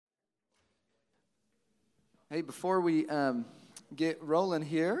Hey, before we get rolling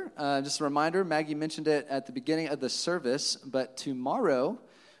here, just a reminder, Maggie mentioned it at the beginning of the service, but tomorrow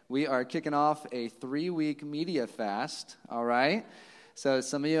we are kicking off a 3-week media fast, all right? So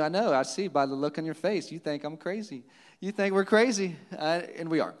some of you, I see by the look on your face, you think I'm crazy. You think we're crazy, and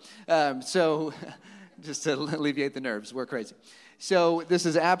we are. So just to alleviate the nerves, we're crazy. So this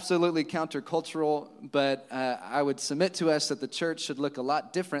is absolutely countercultural, but I would submit to us that the church should look a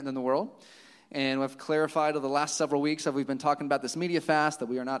lot different than the world. And we've clarified over the last several weeks that we've been talking about this media fast, that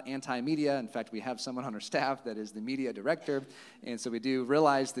we are not anti-media. In fact, we have someone on our staff that is the media director. And so we do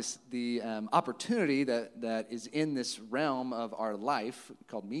realize the opportunity that is in this realm of our life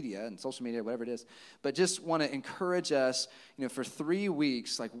called media and social media, whatever it is. But just want to encourage us, for 3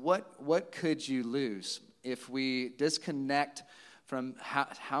 weeks, like what could you lose if we disconnect from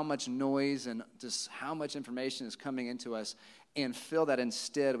how much noise and just how much information is coming into us, and fill that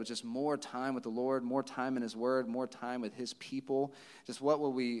instead with just more time with the Lord, more time in His Word, more time with His people. Just what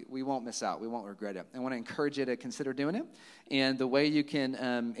will we won't miss out. We won't regret it. I want to encourage you to consider doing it. And the way you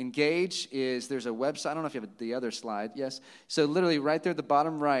can engage is there's a website. I don't know if you have the other slide. Yes. So literally right there at the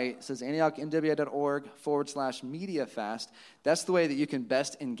bottom right, it says AntiochMWA.org/media fast. That's the way that you can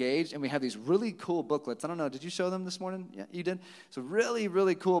best engage. And we have these really cool booklets. I don't know. Did you show them this morning? Yeah, you did? So really,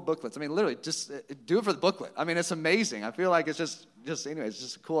 really cool booklets. I mean, literally, just do it for the booklet. I mean, it's amazing. I feel like it's just anyway, it's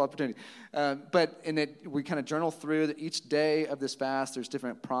just a cool opportunity. But we kind of journal through each day of this fast. There's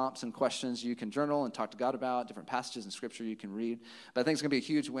different prompts and questions you can journal and talk to God about, different passages in Scripture you can read. But I think it's going to be a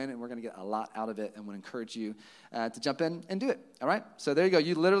huge win, and we're going to get a lot out of it, and would encourage you to jump in and do it. All right? So there you go.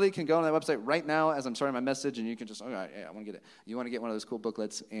 You literally can go on that website right now as I'm starting my message, and you can just, all right, yeah, I want to get it. You want to get one of those cool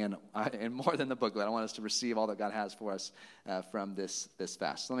booklets, and more than the booklet, I want us to receive all that God has for us from this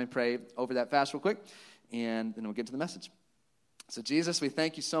fast. So let me pray over that fast real quick, and then we'll get to the message. So Jesus, we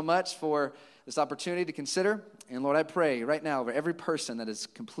thank you so much for this opportunity to consider. And Lord, I pray right now over every person that is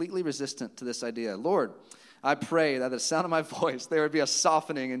completely resistant to this idea. Lord, I pray that at the sound of my voice, there would be a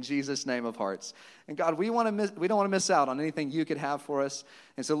softening in Jesus' name of hearts. And God, we don't want to miss out on anything you could have for us.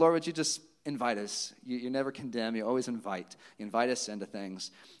 And so, Lord, would you just invite us? You never condemn. You always invite. You invite us into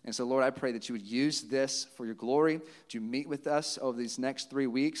things. And so, Lord, I pray that you would use this for your glory. Would you meet with us over these next 3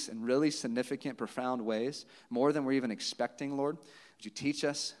 weeks in really significant, profound ways, more than we're even expecting, Lord? Would you teach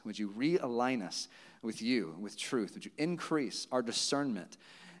us? Would you realign us with you, with truth? Would you increase our discernment?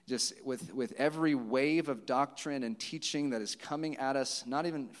 Just with every wave of doctrine and teaching that is coming at us, not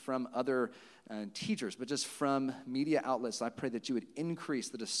even from other teachers, but just from media outlets, I pray that you would increase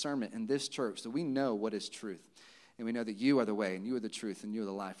the discernment in this church so we know what is truth. And we know that you are the way, and you are the truth, and you are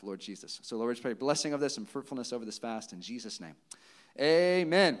the life, Lord Jesus. So, Lord, we just pray blessing of this and fruitfulness over this fast in Jesus' name.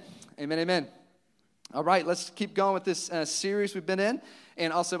 Amen. Amen, amen. All right, let's keep going with this series we've been in.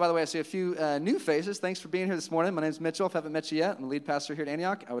 And also, by the way, I see a few new faces. Thanks for being here this morning. My name's Mitchell. If I haven't met you yet, I'm the lead pastor here at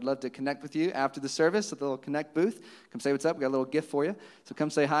Antioch. I would love to connect with you after the service at the little Connect booth. Come say what's up. We got a little gift for you. So come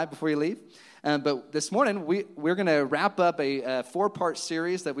say hi before you leave. But this morning, we're going to wrap up a 4-part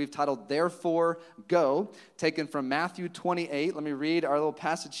series that we've titled, Therefore Go, taken from Matthew 28. Let me read our little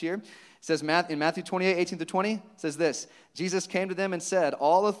passage here. It says in Matthew 28, 18-20, it says this: Jesus came to them and said,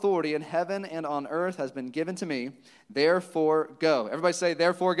 all authority in heaven and on earth has been given to me. Therefore go. Everybody say,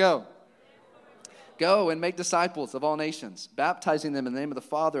 therefore go. Go and make disciples of all nations, baptizing them in the name of the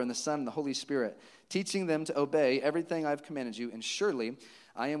Father and the Son and the Holy Spirit, teaching them to obey everything I've commanded you, and surely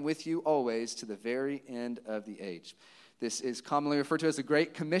I am with you always to the very end of the age. This is commonly referred to as the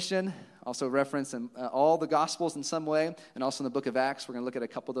Great Commission, also referenced in all the Gospels in some way, and also in the book of Acts. We're going to look at a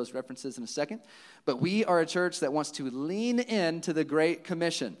couple of those references in a second. But we are a church that wants to lean into the Great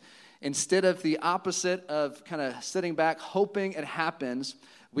Commission. Instead of the opposite of kind of sitting back, hoping it happens,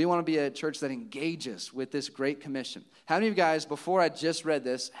 we want to be a church that engages with this Great Commission. How many of you guys, before I just read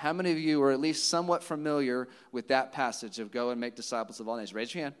this, how many of you are at least somewhat familiar with that passage of go and make disciples of all nations?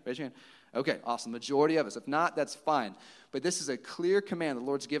 Raise your hand. Raise your hand. Okay, awesome. Majority of us. If not, that's fine. But this is a clear command the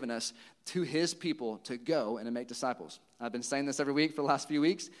Lord's given us to His people to go and to make disciples. I've been saying this every week for the last few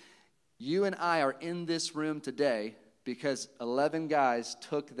weeks. You and I are in this room today because 11 guys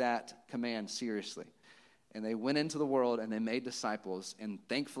took that command seriously. And they went into the world and they made disciples. And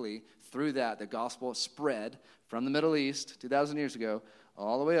thankfully, through that, the gospel spread from the Middle East 2,000 years ago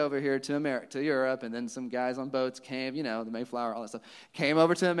all the way over here to America, to Europe. And then some guys on boats came, the Mayflower, all that stuff, came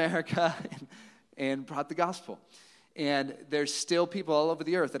over to America and brought the gospel. And there's still people all over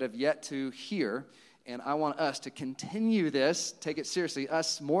the earth that have yet to hear. And I want us to continue this, take it seriously,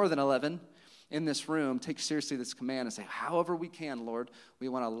 us more than 11 in this room, take seriously this command and say, however we can, Lord, we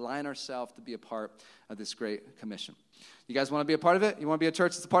want to align ourselves to be a part of this Great Commission. You guys want to be a part of it? You want to be a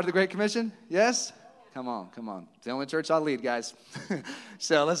church that's a part of the Great Commission? Yes? Come on. It's the only church I'll lead, guys.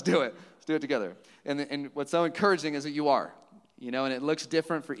 So let's do it. Let's do it together. And what's so encouraging is that you are, and it looks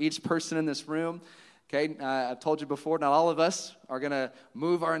different for each person in this room. Okay, I've told you before, not all of us are going to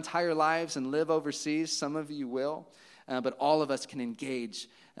move our entire lives and live overseas. Some of you will, but all of us can engage.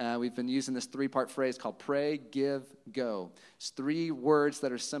 We've been using this 3-part phrase called pray, give, go. It's 3 words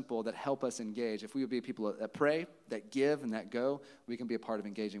that are simple that help us engage. If we would be people that pray, that give, and that go, we can be a part of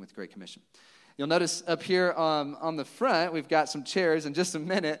engaging with the Great Commission. You'll notice up here on the front, we've got some chairs. In just a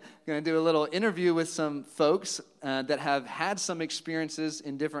minute, I'm going to do a little interview with some folks that have had some experiences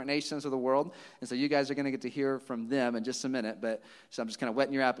in different nations of the world. And so you guys are going to get to hear from them in just a minute. So I'm just kind of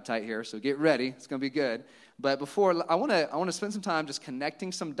whetting your appetite here. So get ready. It's going to be good. But before, I want to spend some time just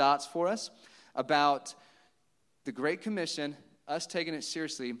connecting some dots for us about the Great Commission, us taking it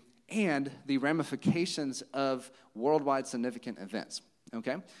seriously, and the ramifications of worldwide significant events.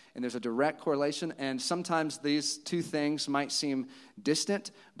 Okay? And there's a direct correlation, and sometimes these 2 things might seem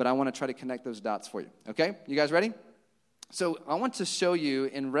distant, but I want to try to connect those dots for you. Okay? You guys ready? So I want to show you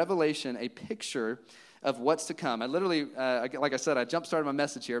in Revelation a picture of what's to come. I literally, like I said, I jump-started my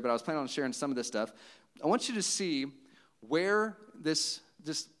message here, but I was planning on sharing some of this stuff. I want you to see where this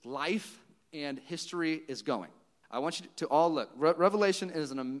life and history is going. I want you to all look. Revelation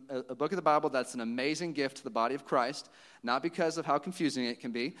is a book of the Bible that's an amazing gift to the body of Christ, not because of how confusing it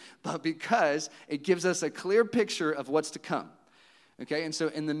can be, but because it gives us a clear picture of what's to come. Okay, and so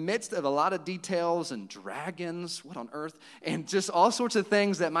in the midst of a lot of details and dragons, what on earth, and just all sorts of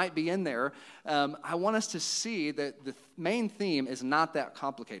things that might be in there, I want us to see that the main theme is not that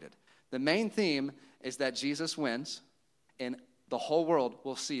complicated. The main theme is that Jesus wins, and the whole world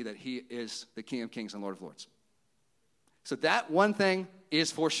will see that he is the King of Kings and Lord of Lords. So that one thing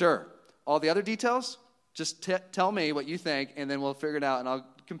is for sure. All the other details, just tell me what you think, and then we'll figure it out, and I'll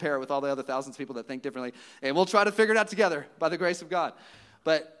compare it with all the other thousands of people that think differently, and we'll try to figure it out together by the grace of God.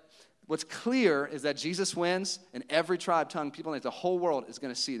 But what's clear is that Jesus wins, and every tribe, tongue, people, and the whole world is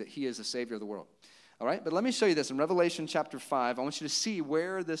going to see that he is the Savior of the world. All right? But let me show you this. In Revelation chapter 5, I want you to see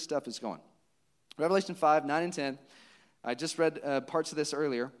where this stuff is going. Revelation 5, 9 and 10. I just read parts of this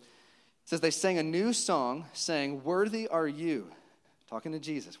earlier. It says, they sang a new song, saying, worthy are you, talking to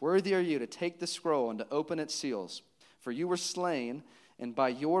Jesus, worthy are you to take the scroll and to open its seals. For you were slain, and by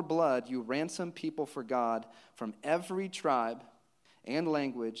your blood you ransomed people for God from every tribe and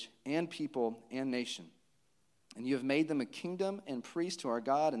language and people and nation. And you have made them a kingdom and priests to our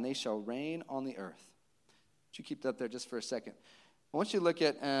God, and they shall reign on the earth. Would you keep that there just for a second? I want you to look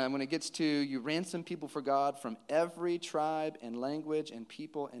at, when it gets to, you ransom people for God from every tribe and language and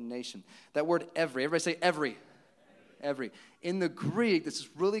people and nation. That word every, everybody say every. Every. In the Greek, this is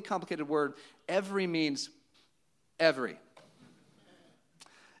a really complicated word. Every means every.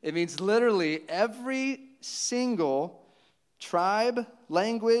 It means literally every single tribe,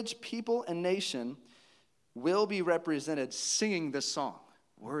 language, people, and nation will be represented singing this song.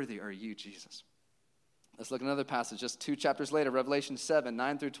 Worthy are you, Jesus. Let's look at another passage, just 2 chapters later, Revelation 7,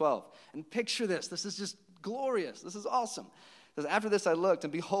 9 through 12. And picture this. This is just glorious. This is awesome. It says, after this I looked,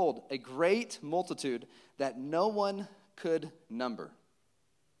 and behold, a great multitude that no one could number.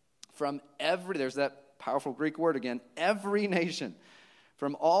 From every, there's that powerful Greek word again, every nation,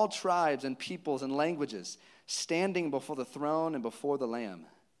 from all tribes and peoples and languages, standing before the throne and before the Lamb,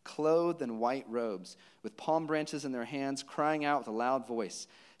 clothed in white robes, with palm branches in their hands, crying out with a loud voice,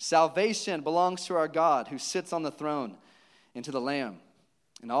 salvation belongs to our God who sits on the throne and to the Lamb.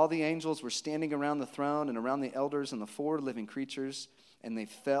 And all the angels were standing around the throne and around the elders and the 4 living creatures, and they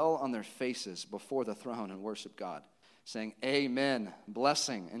fell on their faces before the throne and worshiped God, saying, Amen,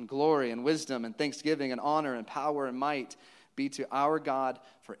 blessing and glory and wisdom and thanksgiving and honor and power and might be to our God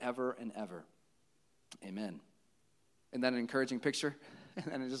forever and ever. Amen. Isn't that an encouraging picture?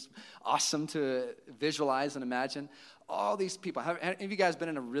 And it's just awesome to visualize and imagine all these people. Have any of you guys been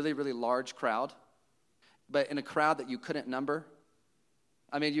in a really, really large crowd, but in a crowd that you couldn't number?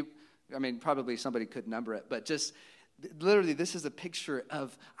 I mean, probably somebody could number it, but just literally this is a picture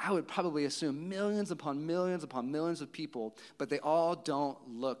of, I would probably assume, millions upon millions upon millions of people, but they all don't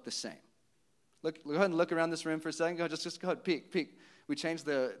look the same. Go ahead and look around this room for a second. Just go ahead, peek. We changed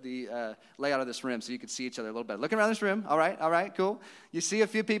the layout of this room so you could see each other a little better. Look around this room. All right, cool. You see a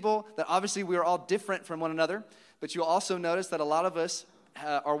few people that obviously we are all different from one another, but you'll also notice that a lot of us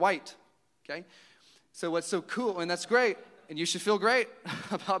are white, okay? So what's so cool, and that's great, and you should feel great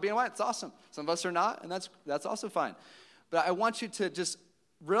about being white. It's awesome. Some of us are not, and that's also fine. But I want you to just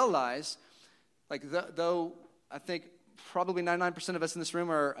realize, like, though I think probably 99% of us in this room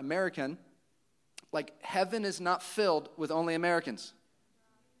are American, like, heaven is not filled with only Americans.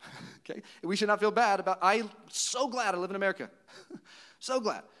 Okay? We should not feel bad about, I'm so glad I live in America. So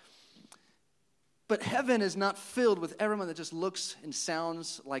glad. But heaven is not filled with everyone that just looks and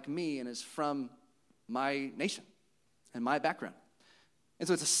sounds like me and is from my nation and my background. And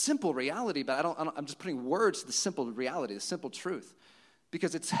so it's a simple reality, but I'm just putting words to the simple reality, the simple truth.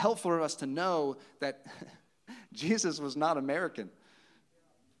 Because it's helpful for us to know that Jesus was not American.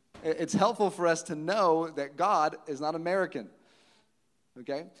 It's helpful for us to know that God is not American.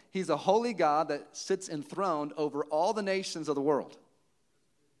 Okay? He's a holy God that sits enthroned over all the nations of the world.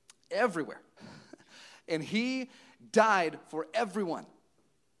 Everywhere. And he died for everyone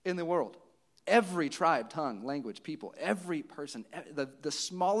in the world. Every tribe, tongue, language, people, every person, the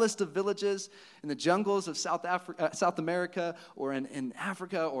smallest of villages in the jungles of South America or in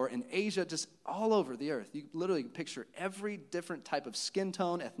Africa or in Asia, just all over the earth. You literally picture every different type of skin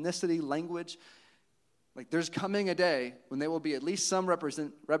tone, ethnicity, language. Like there's coming a day when there will be at least some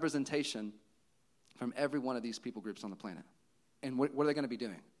representation from every one of these people groups on the planet. And what are they going to be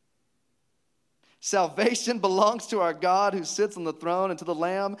doing? Salvation belongs to our God who sits on the throne, and to the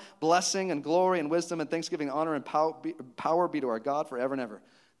Lamb, blessing and glory and wisdom and thanksgiving, honor and power be to our God forever and ever.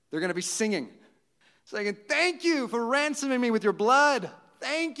 They're going to be singing, saying, thank you for ransoming me with your blood.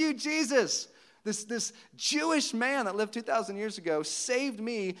 Thank you, Jesus. This Jewish man that lived 2,000 years ago saved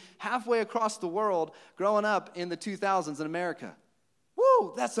me halfway across the world growing up in the 2000s in America.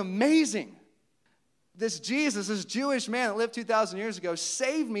 Woo, that's amazing. This Jesus, this Jewish man that lived 2,000 years ago,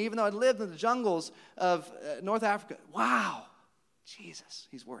 saved me even though I lived in the jungles of North Africa. Wow. Jesus,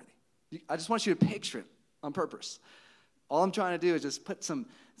 he's worthy. I just want you to picture it on purpose. All I'm trying to do is just put some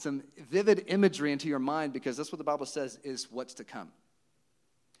vivid imagery into your mind because that's what the Bible says is what's to come.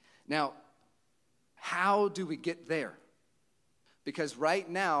 Now, how do we get there? Because right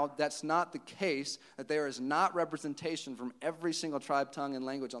now, that's not the case, that there is not representation from every single tribe, tongue, and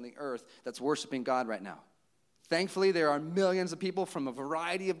language on the earth that's worshiping God right now. Thankfully, there are millions of people from a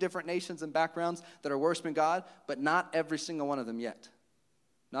variety of different nations and backgrounds that are worshiping God, but not every single one of them yet.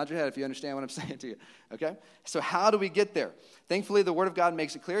 Nod your head if you understand what I'm saying to you, okay? So how do we get there? Thankfully, the Word of God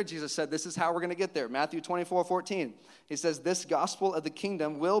makes it clear. Jesus said this is how we're going to get there. Matthew 24:14. He says, this gospel of the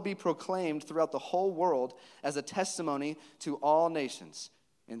kingdom will be proclaimed throughout the whole world as a testimony to all nations.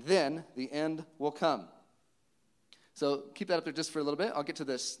 And then the end will come. So keep that up there just for a little bit. I'll get to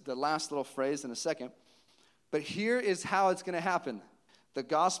the last little phrase in a second. But here is how it's going to happen. The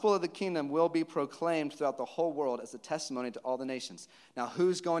gospel of the kingdom will be proclaimed throughout the whole world as a testimony to all the nations. Now,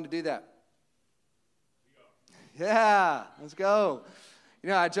 who's going to do that? Yeah, let's go. You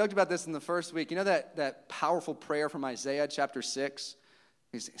know, I joked about this in the first week. You know that powerful prayer from Isaiah chapter 6?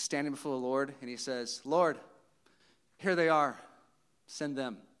 He's standing before the Lord, and he says, Lord, here they are. Send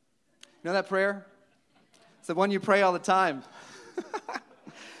them. You know that prayer? It's the one you pray all the time.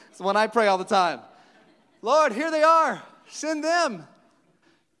 It's the one I pray all the time. Lord, here they are. Send them.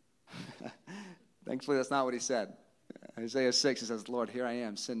 Thankfully, that's not what he said. Isaiah 6, he says, Lord, here I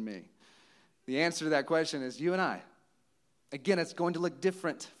am, send me. The answer to that question is you and I. Again, it's going to look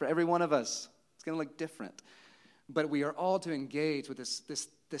different for every one of us. It's going to look different. But we are all to engage with this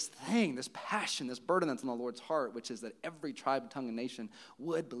thing, this passion, this burden that's in the Lord's heart, which is that every tribe, tongue, and nation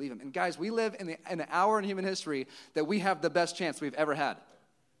would believe him. And guys, we live in an hour in human history that we have the best chance we've ever had.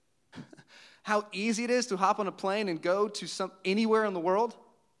 How easy it is to hop on a plane and go to anywhere in the world.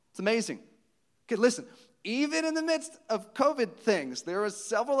 It's amazing. Okay, listen, even in the midst of COVID things, there was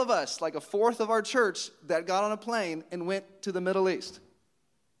several of us, like a fourth of our church, that got on a plane and went to the Middle East.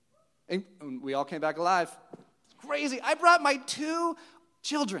 And we all came back alive. It's crazy. I brought my two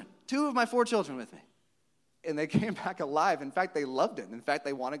of my 4 children with me. And they came back alive. In fact, they loved it. In fact,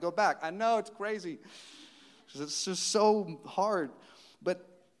 they want to go back. I know, it's crazy. It's just so hard. But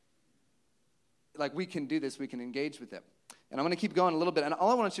like we can do this, we can engage with it. And I'm going to keep going a little bit. And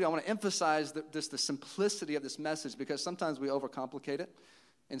all I want to do, I want to emphasize the simplicity of this message because sometimes we overcomplicate it.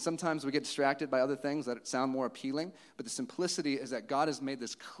 And sometimes we get distracted by other things that sound more appealing. But the simplicity is that God has made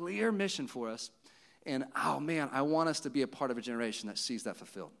this clear mission for us. And, oh, man, I want us to be a part of a generation that sees that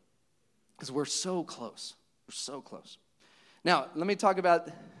fulfilled. Because we're so close. We're so close. Now, let me talk about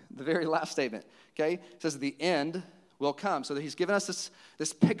the very last statement. Okay? It says the end will come. So that he's given us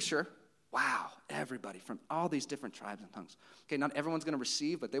this picture. Wow, everybody from all these different tribes and tongues. Okay, not everyone's going to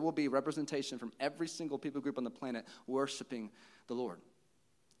receive, but there will be representation from every single people group on the planet worshiping the Lord.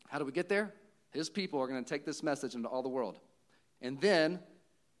 How do we get there? His people are going to take this message into all the world. And then,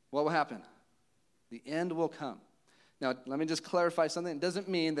 what will happen? The end will come. Now, let me just clarify something. It doesn't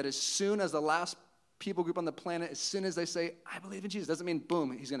mean that as soon as the last people group on the planet, as soon as they say, I believe in Jesus, doesn't mean,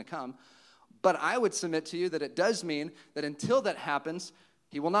 boom, he's going to come. But I would submit to you that it does mean that until that happens,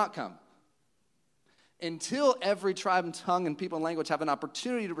 He will not come until every tribe and tongue and people and language have an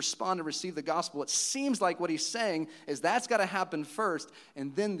opportunity to respond and receive the gospel. It seems like what he's saying is that's got to happen first,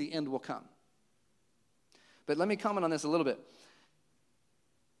 and then the end will come. But let me comment on this a little bit.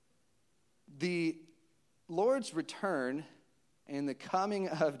 The Lord's return and the coming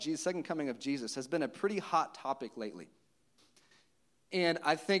of Jesus, second coming of Jesus, has been a pretty hot topic lately. And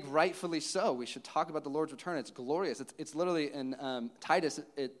I think rightfully so. We should talk about the Lord's return. It's glorious. It's literally in Titus,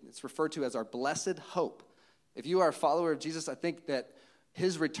 it's referred to as our blessed hope. If you are a follower of Jesus, I think that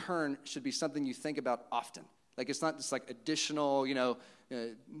his return should be something you think about often. Like, it's not just like additional,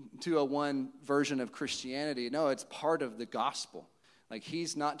 201 version of Christianity. No, it's part of the gospel. Like,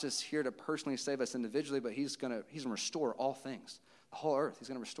 he's not just here to personally save us individually, but he's gonna restore all things, the whole earth. He's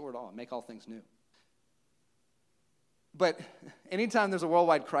gonna restore it all and make all things new. But anytime there's a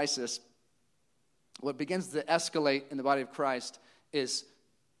worldwide crisis, what begins to escalate in the body of Christ is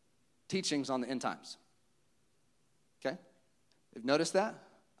teachings on the end times. Okay? You've noticed that?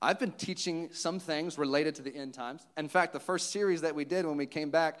 I've been teaching some things related to the end times. In fact, the first series that we did when we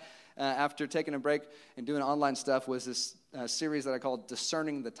came back after taking a break and doing online stuff was this series that I called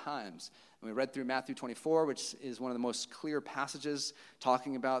Discerning the Times. And we read through Matthew 24, which is one of the most clear passages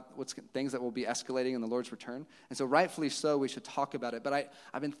talking about things that will be escalating in the Lord's return. And so rightfully so, we should talk about it. But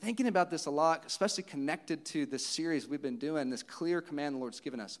I've been thinking about this a lot, especially connected to this series we've been doing, this clear command the Lord's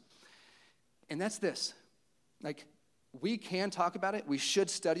given us. And that's this. Like, we can talk about it. We should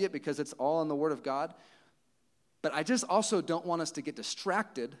study it because it's all in the Word of God. But I just also don't want us to get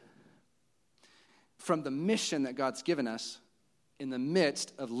distracted from the mission that God's given us in the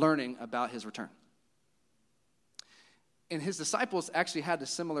midst of learning about his return. And his disciples actually had a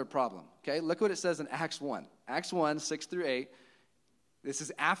similar problem. Okay, look what it says in Acts 1. Acts 1, 6 through 8. This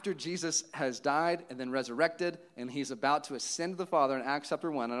is after Jesus has died and then resurrected, and he's about to ascend to the Father in Acts chapter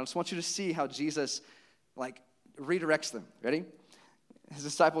 1. And I just want you to see how Jesus, redirects them. Ready? His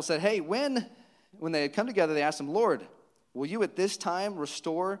disciples said, hey, when they had come together, they asked him, Lord, will you at this time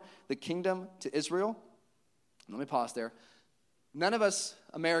restore the kingdom to Israel? Let me pause there. None of us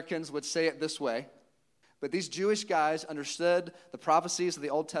Americans would say it this way, but these Jewish guys understood the prophecies of the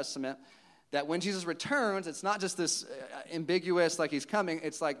Old Testament that when Jesus returns, it's not just this ambiguous, like he's coming.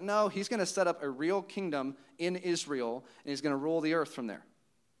 It's like, no, he's going to set up a real kingdom in Israel, and he's going to rule the earth from there.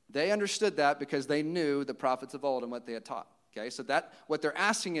 They understood that because they knew the prophets of old and what they had taught. Okay, so that what they're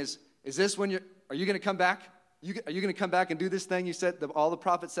asking is this when are you going to come back? Are you going to come back and do this thing you said, all the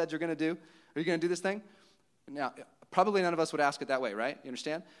prophets said you're going to do? Are you going to do this thing? Now, probably none of us would ask it that way, right? You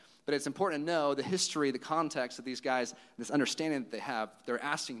understand? But it's important to know the history, the context of these guys, this understanding that they have. They're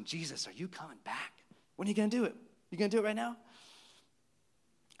asking, Jesus, are you coming back? When are you going to do it? You going to do it right now?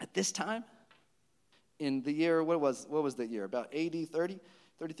 At this time? In the year, what was the year? About AD 30,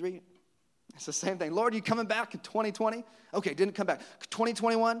 33? It's the same thing. Lord, are you coming back in 2020? Okay, didn't come back.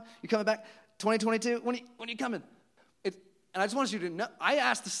 2021, you coming back? 2022, when are you coming? And I just want you to know, I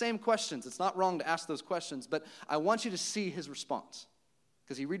ask the same questions. It's not wrong to ask those questions, but I want you to see his response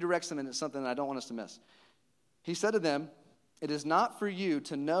because he redirects them into something that I don't want us to miss. He said to them, it is not for you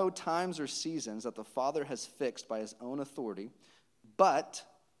to know times or seasons that the Father has fixed by his own authority, but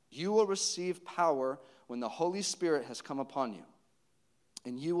you will receive power when the Holy Spirit has come upon you.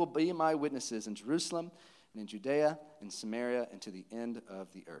 And you will be my witnesses in Jerusalem and in Judea and Samaria and to the end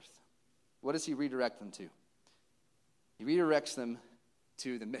of the earth. What does he redirect them to? He redirects them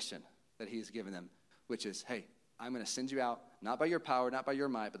to the mission that he has given them, which is, hey, I'm going to send you out, not by your power, not by your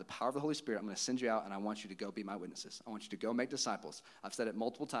might, but the power of the Holy Spirit. I'm going to send you out, and I want you to go be my witnesses. I want you to go make disciples. I've said it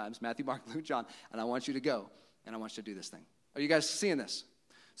multiple times, Matthew, Mark, Luke, John, and I want you to go, and I want you to do this thing. Are you guys seeing this?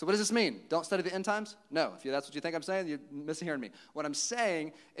 So what does this mean? Don't study the end times? No. If that's what you think I'm saying, you're mishearing me. What I'm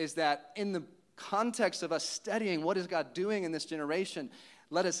saying is that in the context of us studying what is God doing in this generation,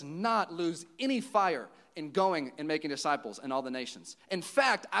 let us not lose any fire in going and making disciples in all the nations. In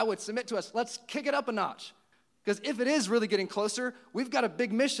fact, I would submit to us, let's kick it up a notch. Because if it is really getting closer, we've got a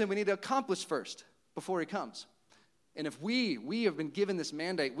big mission we need to accomplish first before he comes. And if we have been given this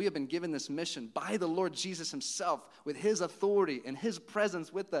mandate, we have been given this mission by the Lord Jesus himself with his authority and his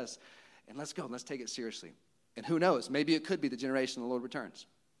presence with us. And let's go, let's take it seriously. And who knows, maybe it could be the generation the Lord returns.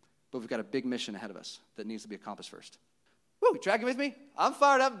 But we've got a big mission ahead of us that needs to be accomplished first. Woo, you tracking with me? I'm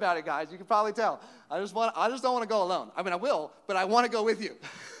fired up about it, guys. You can probably tell. I just don't want to go alone. I mean, I will, but I want to go with you.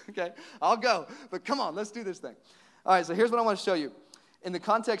 Okay? I'll go. But come on, let's do this thing. All right, so here's what I want to show you. In the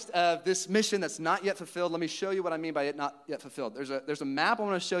context of this mission that's not yet fulfilled, let me show you what I mean by it not yet fulfilled. There's a map I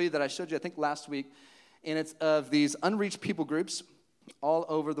want to show you that I showed you, I think, last week, and it's of these unreached people groups all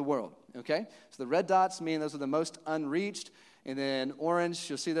over the world, okay? So the red dots mean those are the most unreached, And then orange,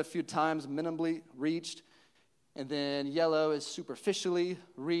 you'll see that a few times, minimally reached. And then yellow is superficially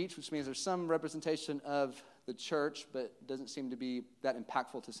reached, which means there's some representation of the church, but doesn't seem to be that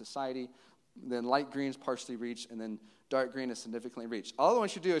impactful to society. Then light green is partially reached, and then dark green is significantly reached. All I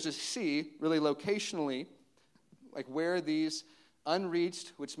want you to do is just see, really locationally, like where these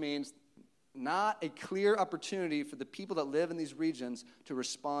unreached, which means not a clear opportunity for the people that live in these regions to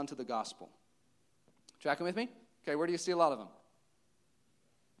respond to the gospel. Tracking with me? Okay, where do you see a lot of them?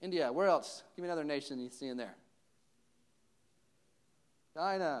 India. Where else? Give me another nation you see in there.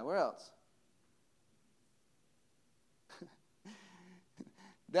 China. Where else?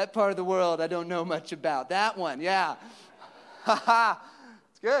 That part of the world I don't know much about. That one, yeah.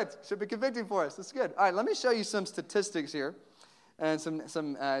 It's good. Should be convicting for us. It's good. All right, let me show you some statistics here and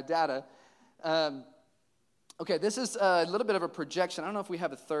some data. Okay, this is a little bit of a projection. I don't know if we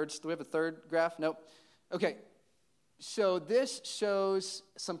have a third. Do we have a third graph? Nope. Okay, so this shows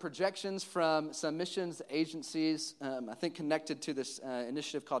some projections from some missions agencies, I think connected to this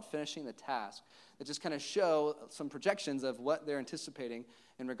initiative called Finishing the Task, that just kind of show some projections of what they're anticipating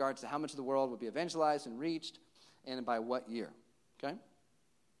in regards to how much of the world will be evangelized and reached, and by what year, okay?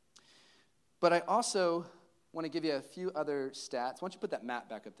 But I also want to give you a few other stats. Why don't you put that map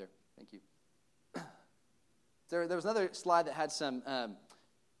back up there? Thank you. There was another slide that had some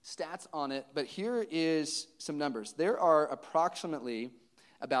stats on it, but here is some numbers. There are approximately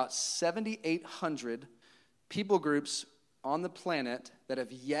about 7,800 people groups on the planet that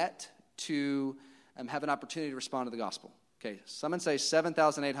have yet to have an opportunity to respond to the gospel. Okay, someone say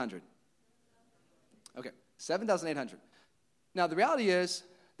 7,800. Okay, 7,800. Now, the reality is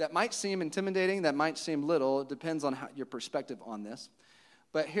that might seem intimidating, that might seem little. It depends on your perspective on this.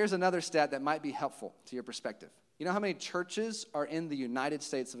 But here's another stat that might be helpful to your perspective. You know how many churches are in the United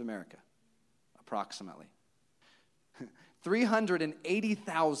States of America? Approximately.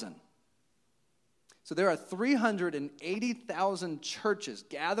 380,000. So there are 380,000 churches,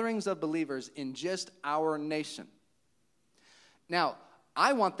 gatherings of believers in just our nation. Now,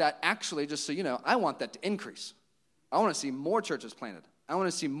 I want that actually, just so you know, I want that to increase. I want to see more churches planted. I want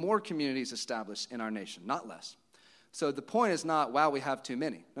to see more communities established in our nation, not less. So the point is not, wow, we have too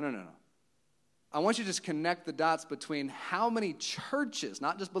many. No. I want you to just connect the dots between how many churches,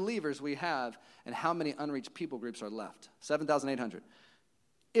 not just believers, we have, and how many unreached people groups are left. 7,800.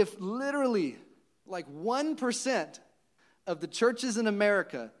 If literally like 1% of the churches in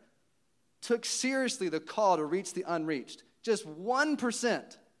America took seriously the call to reach the unreached, just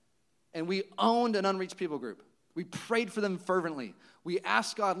 1%, and we owned an unreached people group. We prayed for them fervently. We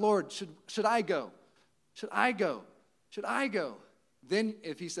asked God, Lord, should I go? Should I go? Should I go? Then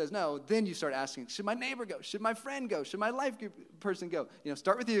if he says no, then you start asking, should my neighbor go? Should my friend go? Should my life group person go?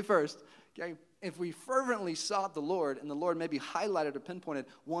 Start with you first. Okay? If we fervently sought the Lord, and the Lord maybe highlighted or pinpointed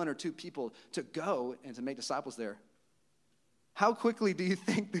one or two people to go and to make disciples there, how quickly do you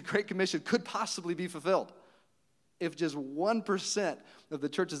think the Great Commission could possibly be fulfilled if just 1% of the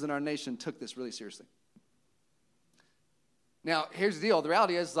churches in our nation took this really seriously? Now, here's the deal. The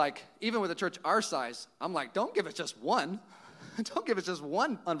reality is, like, even with a church our size, I'm like, don't give us just one. Don't give us just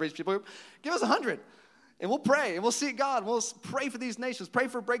one unreached people group. Give us 100. And we'll pray, and we'll seek God. We'll pray for these nations, pray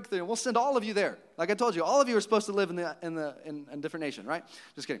for breakthrough, and we'll send all of you there. Like I told you, all of you are supposed to live in a different nation, right?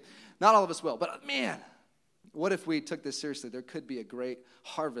 Just kidding. Not all of us will. But, man, what if we took this seriously? There could be a great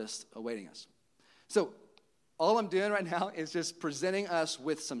harvest awaiting us. So all I'm doing right now is just presenting us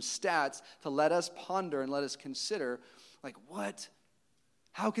with some stats to let us ponder and let us consider, like,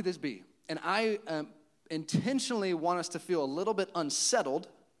 how could this be? And I intentionally want us to feel a little bit unsettled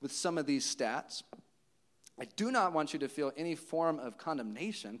with some of these stats. I do not want you to feel any form of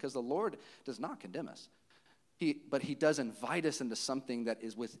condemnation, because the Lord does not condemn us. But he does invite us into something that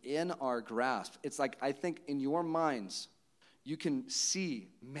is within our grasp. It's like, I think in your minds, you can see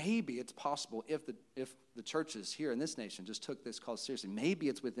maybe it's possible if the churches here in this nation just took this call seriously. Maybe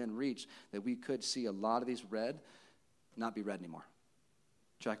it's within reach that we could see a lot of these not be read anymore.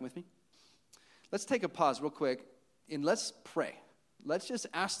 Tracking with me? Let's take a pause real quick and let's pray. Let's just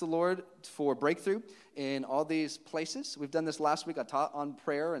ask the Lord for breakthrough in all these places. We've done this last week. I taught on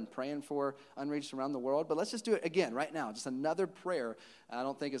prayer and praying for unreached around the world. But let's just do it again right now. Just another prayer. I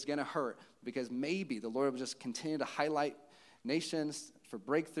don't think it's going to hurt, because maybe the Lord will just continue to highlight nations for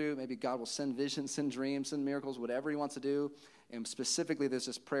breakthrough. Maybe God will send visions, send dreams, send miracles, whatever he wants to do. And specifically, there's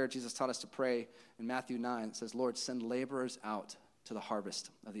this prayer Jesus taught us to pray in Matthew 9. It says, Lord, send laborers out to the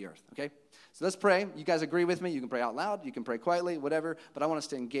harvest of the earth. Okay? So let's pray. You guys agree with me? You can pray out loud. You can pray quietly, whatever. But I want us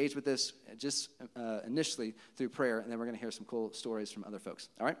to engage with this just initially through prayer, and then we're going to hear some cool stories from other folks.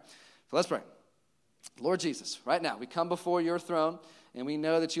 All right? So let's pray. Lord Jesus, right now, we come before your throne, and we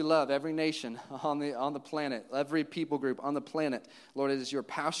know that you love every nation on the planet, every people group on the planet. Lord, it is your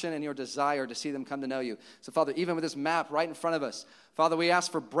passion and your desire to see them come to know you. So, Father, even with this map right in front of us, Father, we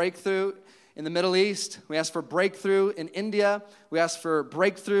ask for breakthrough in the Middle East. We ask for breakthrough in India. We ask for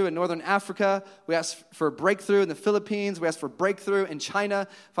breakthrough in Northern Africa. We ask for breakthrough in the Philippines. We ask for breakthrough in China.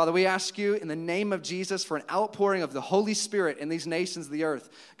 Father, we ask you in the name of Jesus for an outpouring of the Holy Spirit in these nations of the earth.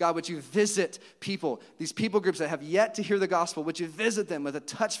 God, would you visit people, these people groups that have yet to hear the gospel? Would you visit them with a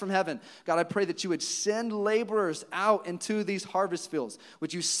touch from heaven? God, I pray that you would send laborers out into these harvest fields.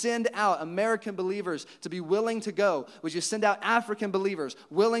 Would you send out American believers to be willing to go? Would you send out African believers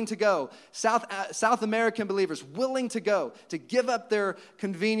willing to go? South American believers willing to go, to give up their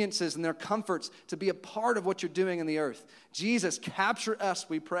conveniences and their comforts to be a part of what you're doing in the earth. Jesus, capture us,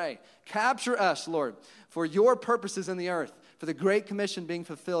 we pray. Capture us, Lord, for your purposes in the earth, for the Great Commission being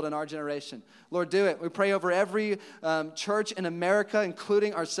fulfilled in our generation. Lord, do it. We pray over every church in America,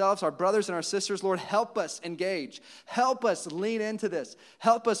 including ourselves, our brothers and our sisters. Lord, help us engage. Help us lean into this.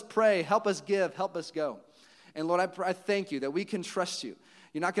 Help us pray. Help us give. Help us go. And Lord, I thank you that we can trust you.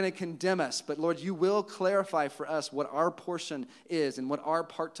 You're not going to condemn us, but Lord, you will clarify for us what our portion is and what our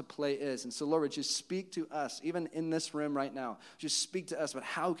part to play is. And so, Lord, would you speak to us, even in this room right now. Just speak to us about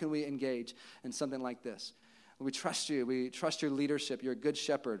how can we engage in something like this. We trust you. We trust your leadership. You're a good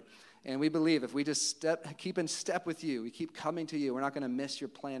shepherd. And we believe if we just keep in step with you, we keep coming to you, we're not going to miss your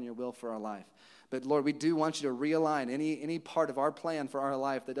plan, your will for our life. But Lord, we do want you to realign any part of our plan for our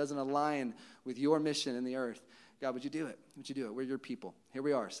life that doesn't align with your mission in the earth. God, would you do it? Would you do it? We're your people. Here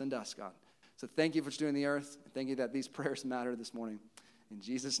we are. Send us, God. So thank you for what you're doing in the earth. Thank you that these prayers matter this morning. In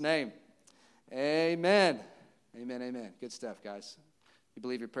Jesus' name, amen. Amen, amen. Good stuff, guys. You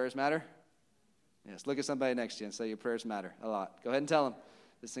believe your prayers matter? Yes. Look at somebody next to you and say your prayers matter a lot. Go ahead and tell them,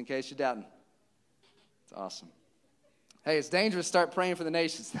 just in case you're doubting. It's awesome. Hey, it's dangerous to start praying for the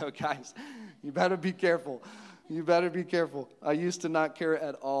nations, though, guys. You better be careful. You better be careful. I used to not care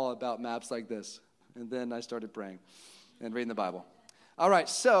at all about maps like this. And then I started praying and reading the Bible. All right,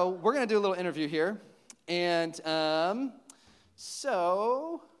 so we're going to do a little interview here. And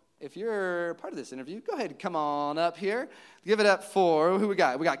so if you're part of this interview, go ahead and come on up here. Give it up for who we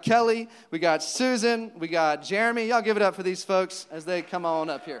got. We got Kelly, we got Susan, we got Jeremy. Y'all give it up for these folks as they come on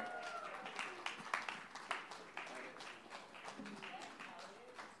up here.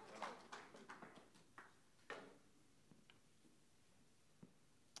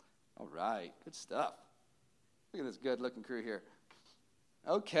 All right, good stuff. Look at this good-looking crew here.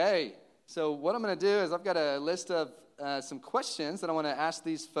 Okay, so what I'm going to do is I've got a list of some questions that I want to ask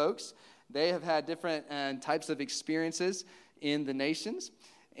these folks. They have had different types of experiences in the nations,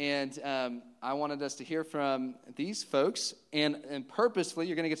 and I wanted us to hear from these folks, and purposefully,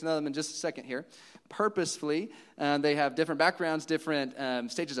 you're going to get to know them in just a second here, purposefully, they have different backgrounds,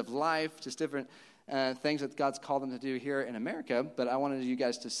 different stages of life, just different things that God's called them to do here in America, but I wanted you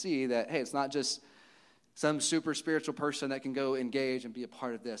guys to see that, hey, it's not just some super spiritual person that can go engage and be a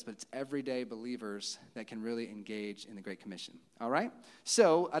part of this, but it's everyday believers that can really engage in the Great Commission. All right?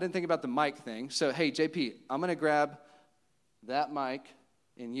 So I didn't think about the mic thing. So, hey, JP, I'm going to grab that mic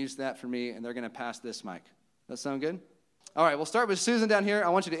and use that for me, and they're going to pass this mic. That sound good? All right, we'll start with Susan down here. I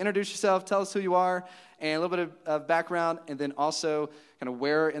want you to introduce yourself, tell us who you are, and a little bit of background, and then also kind of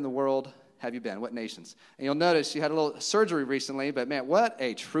where in the world have you been? What nations? And you'll notice she had a little surgery recently, but man, what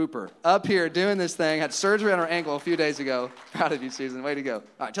a trooper. Up here doing this thing, had surgery on her ankle a few days ago. Proud of you, Susan. Way to go.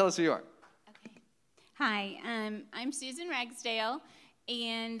 All right, tell us who you are. Okay. Hi, I'm Susan Ragsdale,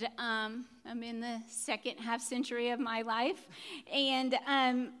 and I'm in the second half century of my life. And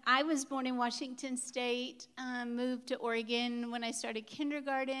I was born in Washington State, moved to Oregon when I started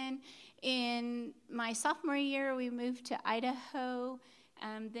kindergarten. In my sophomore year, we moved to Idaho.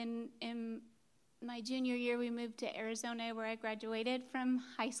 Then in my junior year, we moved to Arizona, where I graduated from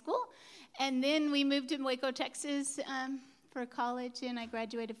high school. And then we moved to Waco, Texas for college, and I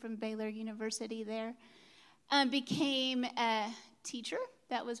graduated from Baylor University there. Became a teacher.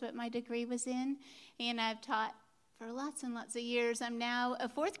 That was what my degree was in. And I've taught for lots and lots of years. I'm now a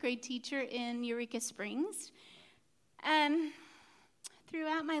fourth grade teacher in Eureka Springs.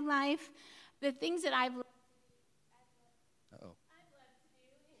 Throughout my life, the things that I've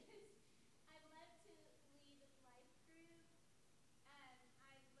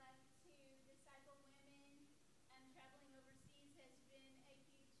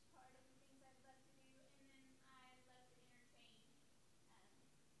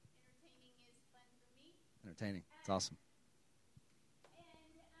Entertaining. It's awesome. And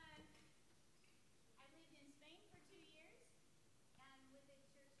I lived in Spain for 2 years with a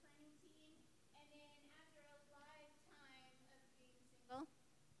church planning team. And then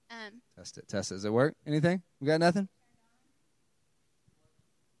Test it. Does it work? Anything? We got nothing?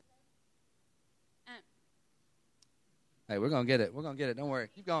 Hey, we're going to get it. Don't worry.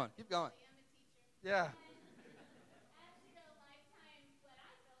 Keep going. Yeah.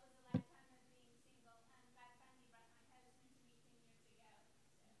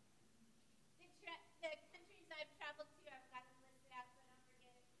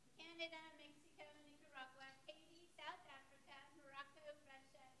 Canada, Mexico, Nicaragua, Haiti, South Africa, Morocco,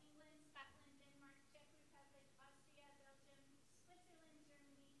 Russia, England, Scotland, Denmark, Czech Republic, Austria, Belgium, Switzerland,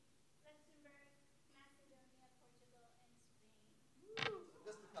 Germany, Luxembourg, Macedonia, Portugal, and Spain. Woo!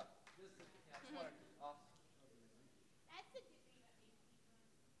 Just a couple. Awesome. That's a good thing about being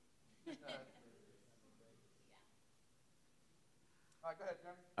All right, go ahead,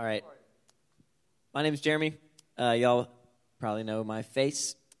 Jeremy. All right. My name is Jeremy. Y'all probably know my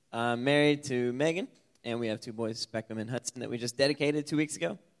face. I'm married to Megan, and we have 2 boys, Beckham and Hudson, that we just dedicated 2 weeks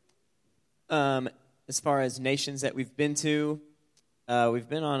ago. As far as nations that we've been to, we've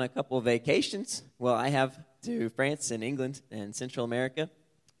been on a couple of vacations. Well, I have to France and England and Central America.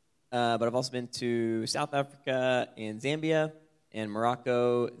 But I've also been to South Africa and Zambia and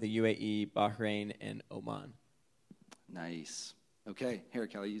Morocco, the UAE, Bahrain, and Oman. Nice. Okay, here,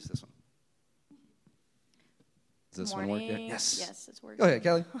 Kelly, use this one. Does this Morning. one work? Yes. Yes, it's working. Go ahead,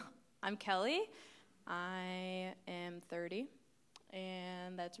 Kelly. I'm Kelly. I am 30,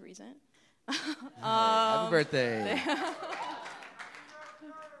 and that's recent. Happy birthday.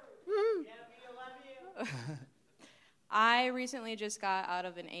 I recently just got out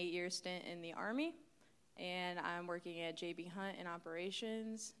of an 8-year stint in the Army, and I'm working at JB Hunt in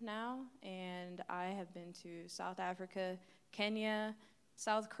operations now, and I have been to South Africa, Kenya,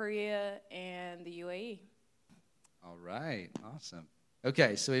 South Korea, and the UAE. All right, awesome.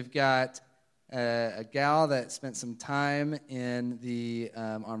 Okay, so we've got a gal that spent some time in the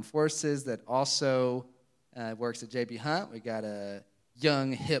armed forces that also works at JB Hunt. We got a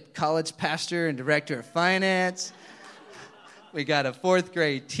young, hip college pastor and director of finance. We got a 4th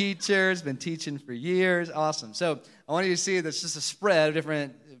grade teacher, has been teaching for years. Awesome. So I want you to see that's just a spread of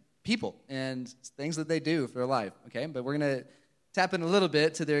different people and things that they do for their life, okay? But we're going to tap in a little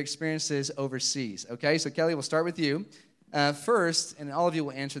bit to their experiences overseas, okay? So, Kelly, we'll start with you. First, and all of you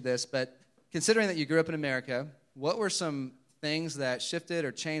will answer this, but considering that you grew up in America, what were some things that shifted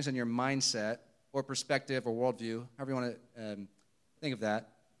or changed in your mindset or perspective or worldview, however you want to think of that,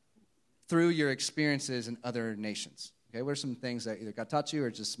 through your experiences in other nations? Okay, what are some things that either got taught you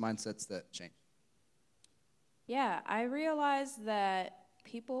or just mindsets that changed? Yeah, I realized that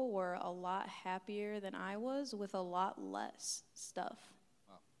people were a lot happier than I was with a lot less stuff.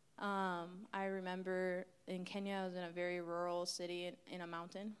 Wow. I remember in Kenya, I was in a very rural city in a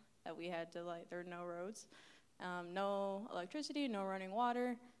mountain that we had to, there were no roads, no electricity, no running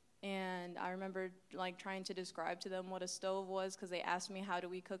water. And I remember trying to describe to them what a stove was because they asked me how do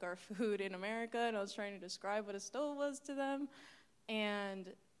we cook our food in America, and I was trying to describe what a stove was to them.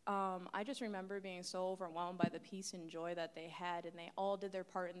 And I just remember being so overwhelmed by the peace and joy that they had, and they all did their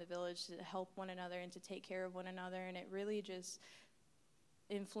part in the village to help one another and to take care of one another, and it really just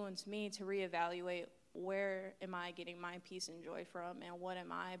influenced me to reevaluate where am I getting my peace and joy from, and what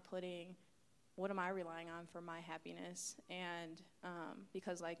am I relying on for my happiness? And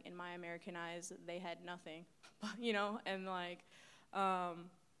because in my American eyes, they had nothing, and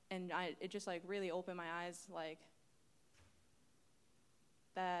it just really opened my eyes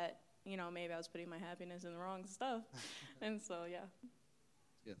that, maybe I was putting my happiness in the wrong stuff. And so, yeah.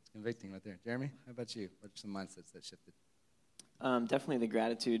 Yeah, it's convicting right there. Jeremy, how about you? What are some mindsets that shifted? Definitely the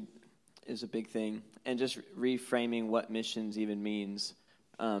gratitude is a big thing, and just reframing what missions even means.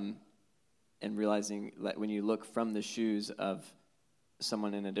 And realizing that when you look from the shoes of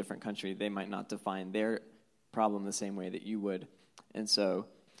someone in a different country, they might not define their problem the same way that you would. And so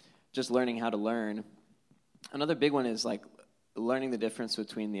just learning how to learn. Another big one is learning the difference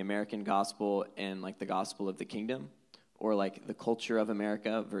between the American gospel and the gospel of the kingdom, or the culture of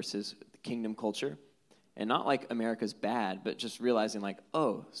America versus the kingdom culture. And not America's bad, but just realizing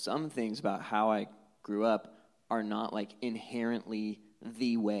some things about how I grew up are not inherently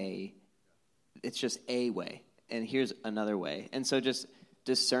the way. It's just a way, and here's another way. And so just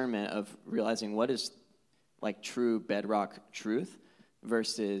discernment of realizing what is true bedrock truth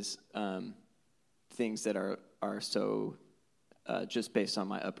versus things that are so just based on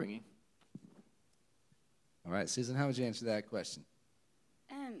my upbringing. All right, Susan, how would you answer that question?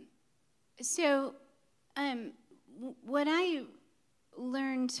 What I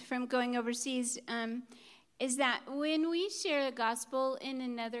learned from going overseas is that when we share the gospel in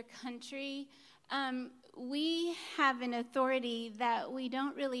another country, we have an authority that we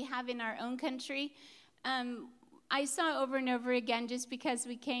don't really have in our own country. I saw over and over again, just because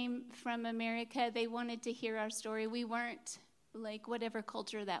we came from America, they wanted to hear our story. We weren't like whatever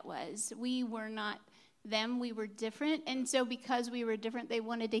culture that was. We were not them. We were different. And so because we were different, they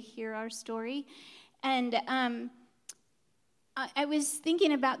wanted to hear our story. And I was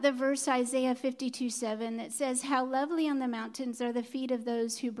thinking about the verse Isaiah 52:7 that says, "How lovely on the mountains are the feet of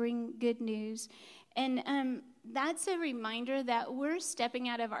those who bring good news." And that's a reminder that we're stepping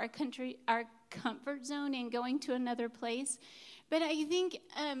out of our comfort zone and going to another place. But I think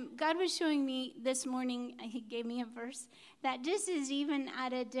God was showing me this morning, he gave me a verse that just is even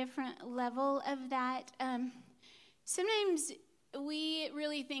at a different level of that. Sometimes we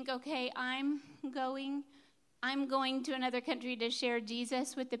really think, okay, I'm going to another country to share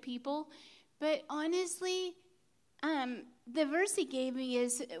Jesus with the people. But honestly, the verse he gave me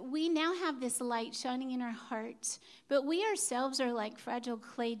is, we now have this light shining in our hearts, but we ourselves are like fragile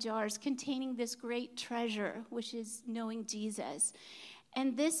clay jars containing this great treasure, which is knowing Jesus.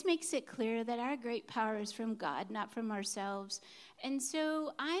 And this makes it clear that our great power is from God, not from ourselves. And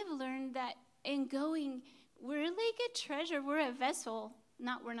so I've learned that in going, we're like a treasure. We're a vessel.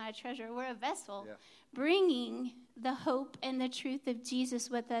 We're not a treasure. We're a vessel. Yeah. Bringing the hope and the truth of Jesus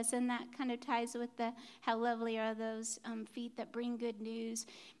with us, and that kind of ties with how lovely are those feet that bring good news.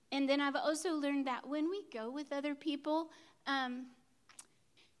 And then I've also learned that when we go with other people,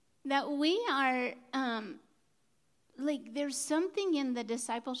 that we are there's something in the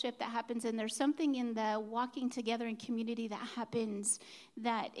discipleship that happens, and there's something in the walking together in community that happens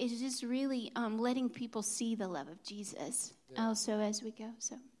that is just really letting people see the love of Jesus also as we go.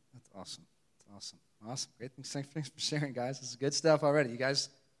 So that's awesome. That's awesome. Great. Thanks for sharing, guys. This is good stuff already. You guys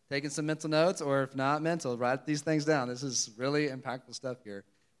taking some mental notes, or if not mental, write these things down. This is really impactful stuff here.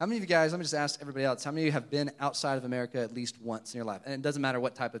 How many of you guys, let me just ask everybody else, how many of you have been outside of America at least once in your life? And it doesn't matter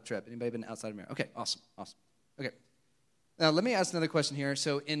what type of trip. Anybody been outside of America? Okay, awesome. Okay. Now, let me ask another question here.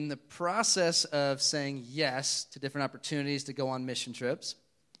 So in the process of saying yes to different opportunities to go on mission trips,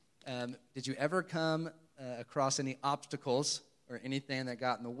 did you ever come across any obstacles or anything that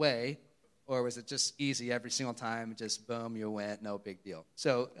got in the way? Or was it just easy every single time, just boom, you went, no big deal?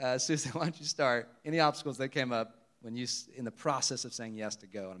 So, Susan, why don't you start? Any obstacles that came up when you, in the process of saying yes to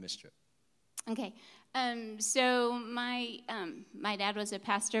go on a mission trip? Okay. So my dad was a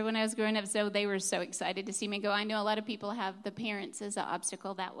pastor when I was growing up, so they were so excited to see me go. I know a lot of people have the parents as an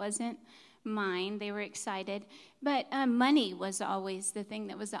obstacle. That wasn't mine. They were excited. But money was always the thing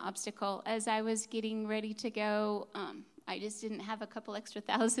that was the obstacle. As I was getting ready to go, I just didn't have a couple extra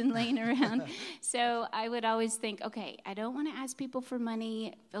 $1,000 laying around. So I would always think, okay, I don't want to ask people for money.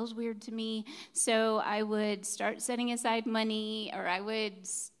 It feels weird to me. So I would start setting aside money, or I would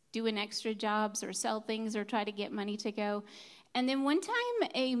do an extra jobs or sell things or try to get money to go. And then one time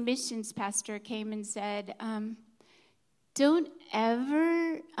a missions pastor came and said, don't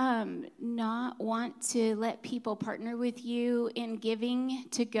ever not want to let people partner with you in giving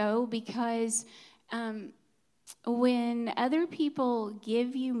to go, because when other people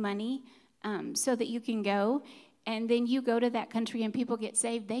give you money so that you can go, and then you go to that country and people get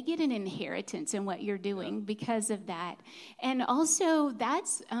saved, they get an inheritance in what you're doing because of that. And also,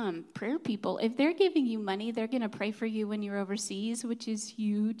 that's prayer people. If they're giving you money, they're going to pray for you when you're overseas, which is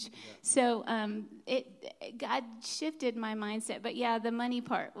huge. Yeah. So God shifted my mindset. But yeah, the money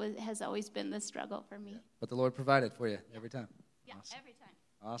part has always been the struggle for me. Yeah. But the Lord provided for you every time. Yeah, awesome. Every time.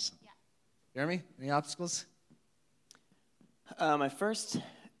 Awesome. Yeah. Jeremy, any obstacles? My first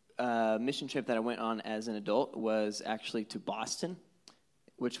mission trip that I went on as an adult was actually to Boston,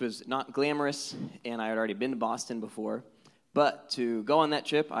 which was not glamorous, and I had already been to Boston before. But to go on that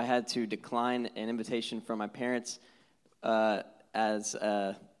trip, I had to decline an invitation from my parents as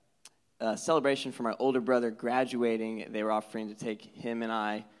a celebration for my older brother graduating. They were offering to take him and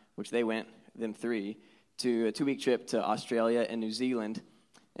I, which they went, them three, to a 2-week trip to Australia and New Zealand.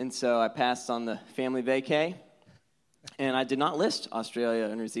 And so I passed on the family vacay. And I did not list Australia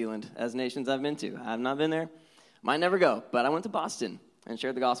and New Zealand as nations I've been to. I have not been there. Might never go. But I went to Boston and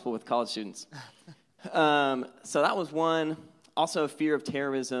shared the gospel with college students. So that was one. Also, fear of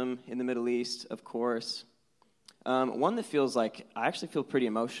terrorism in the Middle East, of course. One that feels like, I actually feel pretty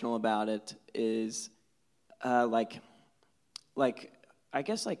emotional about it, is I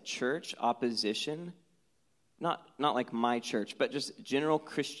guess like church opposition. Not like my church, but just general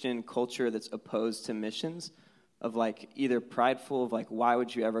Christian culture that's opposed to missions. Of like either prideful of like, why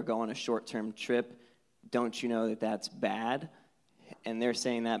would you ever go on a short-term trip? Don't you know that that's bad? And they're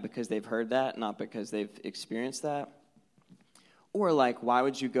saying that because they've heard that, not because they've experienced that. Or like, why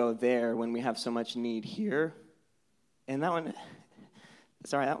would you go there when we have so much need here? And that one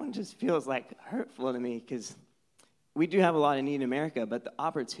just feels like hurtful to me, because we do have a lot of need in America, but the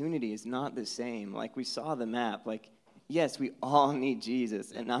opportunity is not the same. Like, we saw the map. Like, yes, we all need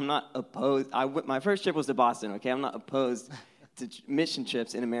Jesus, and I'm not opposed. My first trip was to Boston, okay? I'm not opposed to mission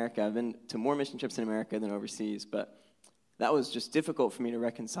trips in America. I've been to more mission trips in America than overseas, but that was just difficult for me to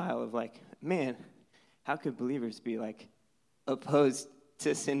reconcile of like, man, how could believers be like opposed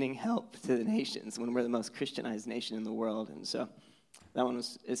to sending help to the nations when we're the most Christianized nation in the world? And so that one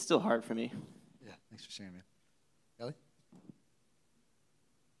it's still hard for me. Yeah, thanks for sharing, man. Kelly?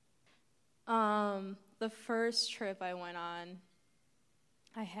 The first trip I went on,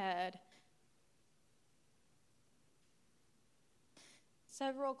 I had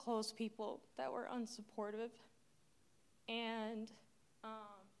several close people that were unsupportive and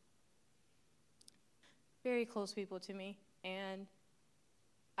very close people to me. And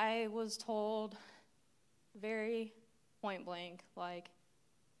I was told very point blank, like,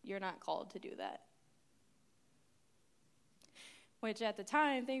 you're not called to do that. Which at the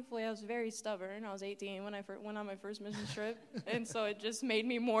time, thankfully, I was very stubborn. I was 18 when I went on my first mission trip, and so it just made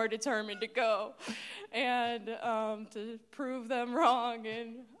me more determined to go and to prove them wrong.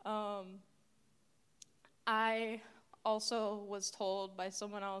 And I also was told by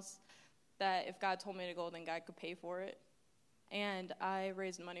someone else that if God told me to go, then God could pay for it. And I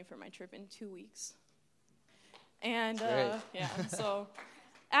raised money for my trip in 2 weeks. And so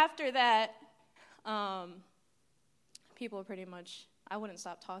after that, people pretty much, I wouldn't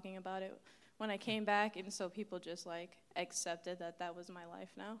stop talking about it when I came back, and so people just like accepted that was my life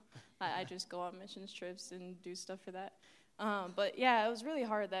now. I just go on missions trips and do stuff for that. But yeah, it was really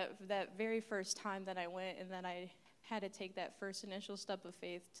hard that very first time that I went, and then I had to take that first initial step of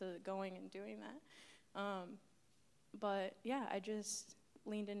faith to going and doing that. But yeah, I just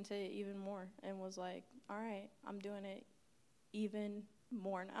leaned into it even more and was like, all right, I'm doing it even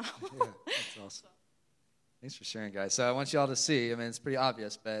more now. Yeah, that's awesome. Thanks for sharing, guys. So I want you all to see, I mean, it's pretty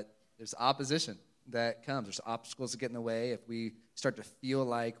obvious, but there's opposition that comes. There's obstacles that get in the way if we start to feel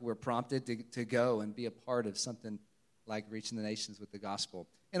like we're prompted to go and be a part of something like reaching the nations with the gospel.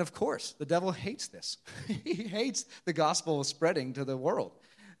 And of course, the devil hates this. He hates the gospel spreading to the world.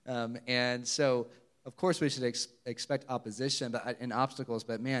 And so, of course, we should expect opposition and obstacles,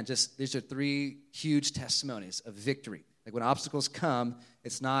 but man, just these are three huge testimonies of victory. Like when obstacles come,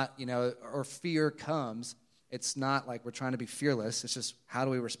 it's not, or fear comes, it's not like we're trying to be fearless. It's just, how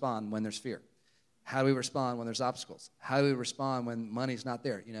do we respond when there's fear? How do we respond when there's obstacles? How do we respond when money's not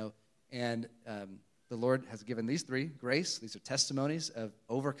there? And the Lord has given these three grace. These are testimonies of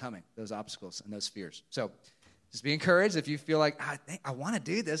overcoming those obstacles and those fears. So just be encouraged if you feel like, I want to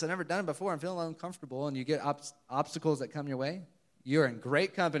do this. I've never done it before. I'm feeling uncomfortable, and you get obstacles that come your way. You're in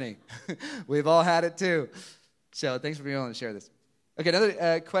great company. We've all had it too. So thanks for being willing to share this. Okay,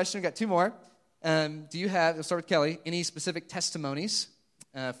 another question. We've got two more. Do you have, we'll start with Kelly, any specific testimonies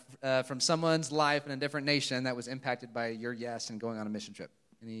from someone's life in a different nation that was impacted by your yes and going on a mission trip?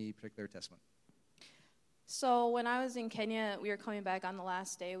 Any particular testimony? So when I was in Kenya, we were coming back on the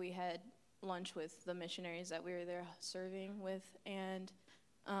last day. We had lunch with the missionaries that we were there serving with, and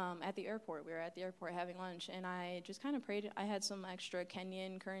at the airport. We were at the airport having lunch, and I just kind of prayed. I had some extra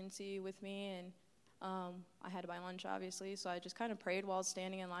Kenyan currency with me, and I had to buy lunch, obviously, so I just kind of prayed while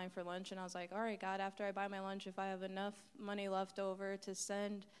standing in line for lunch, and I was like, all right, God, after I buy my lunch, if I have enough money left over to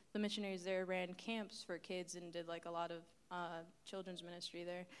send, the missionaries there ran camps for kids and did like a lot of children's ministry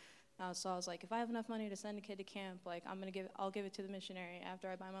there. So I was like, if I have enough money to send a kid to camp, like I'll give it to the missionary after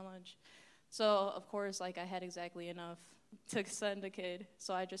I buy my lunch. So of course, like I had exactly enough to send a kid.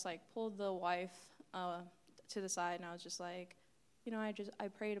 So I just like pulled the wife to the side, and I was just like, I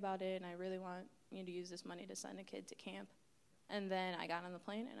prayed about it, and I really want you to use this money to send a kid to camp. And then I got on the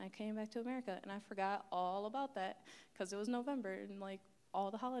plane, and I came back to America, and I forgot all about that because it was November, and like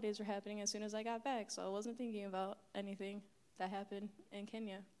all the holidays were happening as soon as I got back, so I wasn't thinking about anything that happened in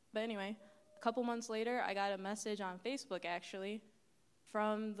Kenya. But anyway, a couple months later, I got a message on Facebook, actually,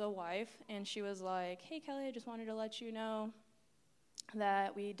 from the wife, and she was like, hey, Kelly, I just wanted to let you know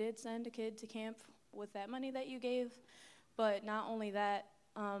that we did send a kid to camp with that money that you gave, but not only that,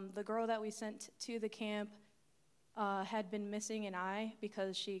 the girl that we sent to the camp had been missing an eye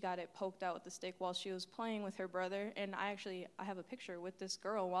because she got it poked out with the stick while she was playing with her brother, and I have a picture with this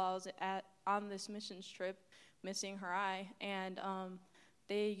girl while I was on this missions trip missing her eye, and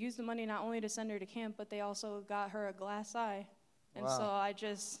they used the money not only to send her to camp, but they also got her a glass eye. And wow. So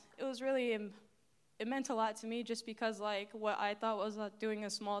it was really, it meant a lot to me just because, like, what I thought was doing a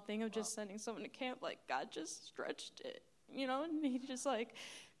small thing of just sending someone to camp, like, God just stretched it, and he just like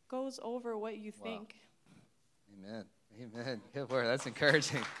goes over what you think. Amen. Amen. Good word. That's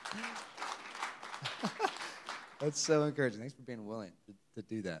encouraging. That's so encouraging. Thanks for being willing to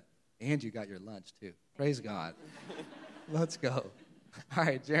do that. And you got your lunch, too. Praise God. Let's go. All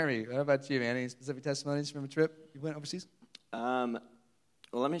right, Jeremy, what about you, man? Any specific testimonies from a trip you went overseas? Well,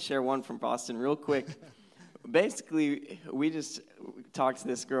 let me share one from Boston real quick. Basically, we just talked to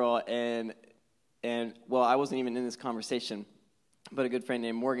this girl, and well, I wasn't even in this conversation, but a good friend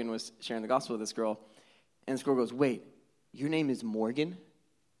named Morgan was sharing the gospel with this girl, and this girl goes, "Wait, your name is Morgan?"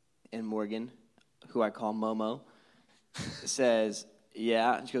 And Morgan, who I call Momo, says,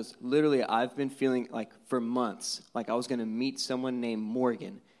 "Yeah." And she goes, "Literally, I've been feeling like for months, like I was going to meet someone named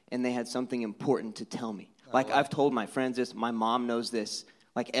Morgan, and they had something important to tell me. Like, I've told my friends this, my mom knows this.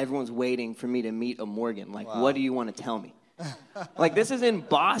 Like, everyone's waiting for me to meet a Morgan. Like, what do you want to tell me?" Like, this is in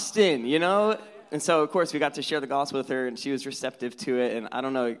Boston, And so, of course, we got to share the gospel with her, and she was receptive to it. And I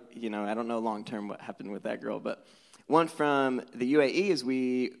don't know long-term what happened with that girl. But one from the UAE is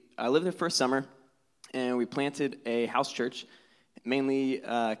I lived there for a summer, and we planted a house church, mainly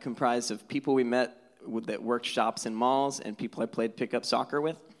comprised of people we met that worked shops and malls and people I played pickup soccer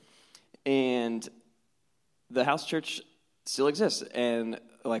with. And the house church still exists. And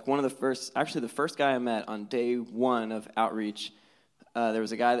like the first guy I met on day one of outreach, there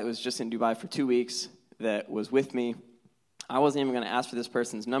was a guy that was just in Dubai for 2 weeks that was with me. I wasn't even going to ask for this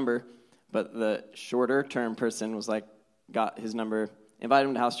person's number, but the shorter term person was like, got his number, invited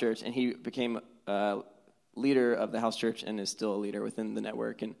him to house church, and he became leader of the house church and is still a leader within the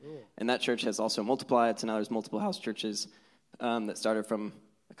network. And that church has also multiplied, so now there's multiple house churches that started from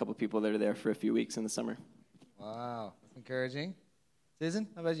a couple of people that are there for a few weeks in the summer. Wow, that's encouraging. Susan,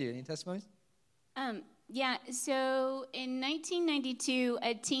 how about you? Any testimonies? Yeah, so in 1992,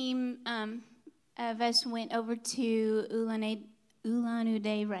 a team of us went over to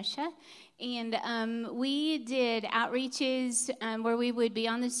Ulan-Ude, Russia, and we did outreaches where we would be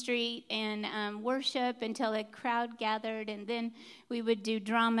on the street and worship until a crowd gathered, and then we would do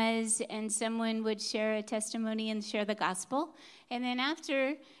dramas, and someone would share a testimony and share the gospel. And then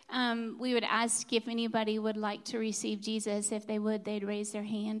after, we would ask if anybody would like to receive Jesus. If they would, they'd raise their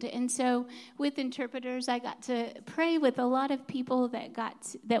hand. And so with interpreters, I got to pray with a lot of people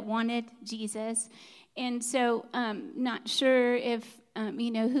that wanted Jesus. And so not sure if,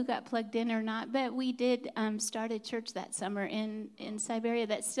 who got plugged in or not, but we did start a church that summer in Siberia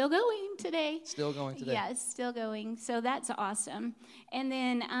that's still going today. Still going today? Yeah, it's still going. So that's awesome. And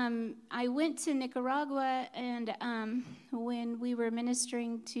then I went to Nicaragua, and when we were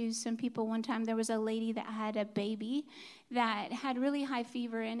ministering to some people one time, there was a lady that had a baby that had really high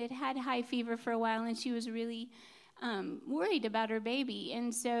fever, and it had high fever for a while, and she was really worried about her baby.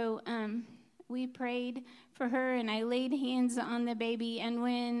 And so we prayed for her, and I laid hands on the baby, and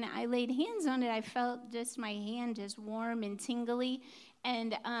when I laid hands on it, I felt just my hand just warm and tingly,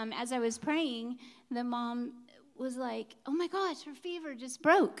 and as I was praying, the mom was like, "Oh my gosh, her fever just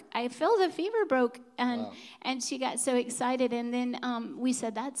broke. I felt the fever broke," and she got so excited, and then we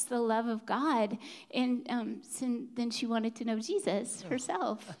said, "That's the love of God," and then she wanted to know Jesus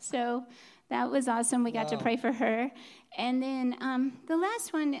herself, so that was awesome. We got to pray for her. And then the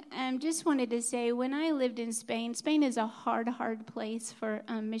last one, just wanted to say, when I lived in Spain, Spain is a hard place for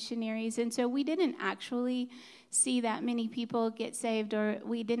missionaries. And so we didn't actually see that many people get saved, or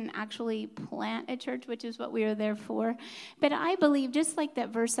we didn't actually plant a church, which is what we were there for. But I believe, just like that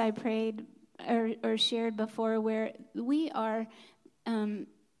verse I prayed or shared before, where we are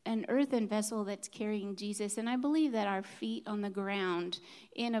an earthen vessel that's carrying Jesus. And I believe that our feet on the ground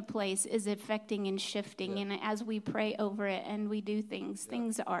in a place is affecting and shifting. Yeah. And as we pray over it and we do things,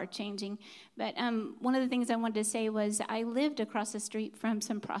 things are changing. But one of the things I wanted to say was I lived across the street from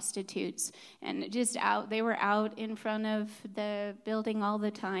some prostitutes, and they were out in front of the building all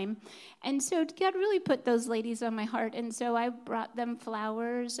the time. And so God really put those ladies on my heart. And so I brought them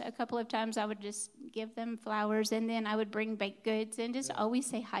flowers a couple of times. I would just give them flowers, and then I would bring baked goods and just always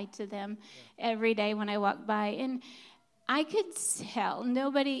say hi to them every day when I walked by. And I could tell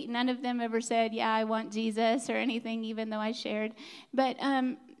none of them ever said, "Yeah, I want Jesus," or anything, even though I shared. But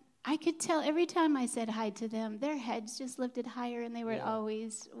I could tell every time I said hi to them, their heads just lifted higher, and they would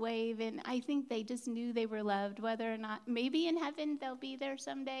always wave. And I think they just knew they were loved, whether or not, maybe in heaven they'll be there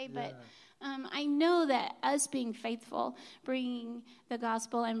someday. But I know that us being faithful, bringing the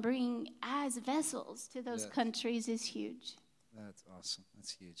gospel and bringing as vessels to those countries is huge. That's awesome.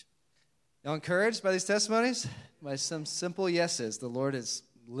 That's huge. Y'all encouraged by these testimonies? By some simple yeses, the Lord is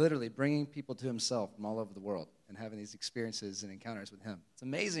literally bringing people to himself from all over the world and having these experiences and encounters with him. It's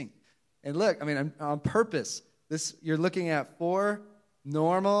amazing. And look, I mean, on purpose, You're looking at 4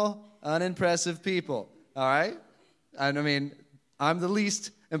 normal, unimpressive people, all right? I mean, I'm the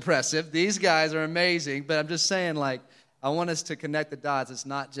least impressive. These guys are amazing, but I'm just saying, like, I want us to connect the dots. It's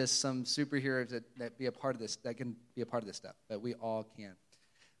not just some superheroes that be a part of this, that can be a part of this stuff, but we all can.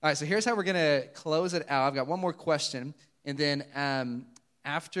 All right, so here's how we're going to close it out. I've got one more question, and then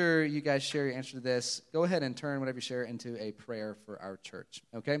after you guys share your answer to this, go ahead and turn whatever you share into a prayer for our church,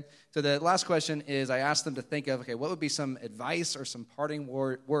 okay? So the last question is I asked them to think of, okay, what would be some advice or some parting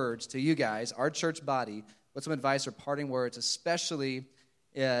words to you guys, our church body? What's some advice or parting words, especially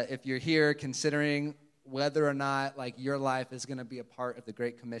if you're here considering whether or not like your life is going to be a part of the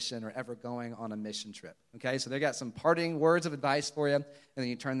Great Commission or ever going on a mission trip, okay? So they got some parting words of advice for you, and then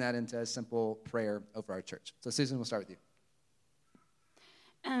you turn that into a simple prayer over our church. So Susan, we'll start with you.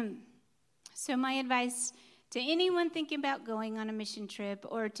 So my advice to anyone thinking about going on a mission trip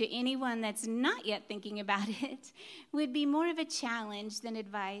or to anyone that's not yet thinking about it would be more of a challenge than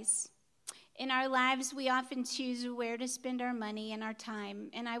advice. In our lives, we often choose where to spend our money and our time,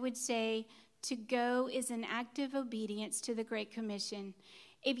 and I would say to go is an act of obedience to the Great Commission.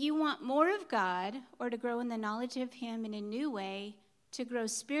 If you want more of God or to grow in the knowledge of Him in a new way, to grow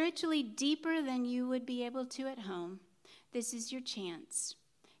spiritually deeper than you would be able to at home, this is your chance.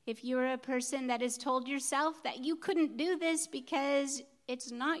 If you're a person that has told yourself that you couldn't do this because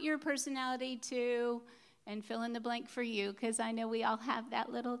it's not your personality to, and fill in the blank for you, because I know we all have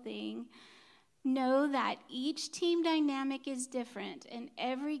that little thing, know that each team dynamic is different and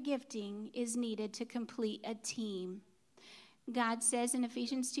every gifting is needed to complete a team. God says in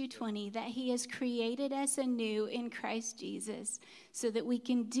Ephesians 2:20 that He has created us anew in Christ Jesus so that we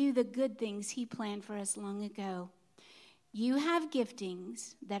can do the good things He planned for us long ago. You have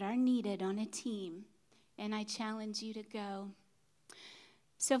giftings that are needed on a team, and I challenge you to go.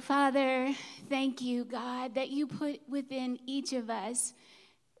 So, Father, thank you, God, that you put within each of us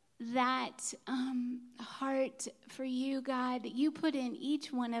that heart for you, God, that you put in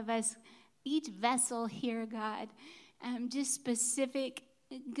each one of us, each vessel here, God, just specific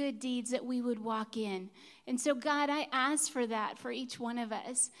good deeds that we would walk in. And so, God, I ask for that for each one of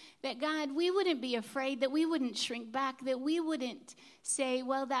us, that, God, we wouldn't be afraid, that we wouldn't shrink back, that we wouldn't say,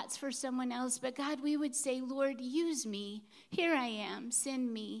 well, that's for someone else. But, God, we would say, Lord, use me. Here I am.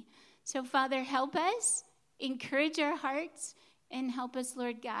 Send me. So, Father, help us, encourage our hearts, and help us,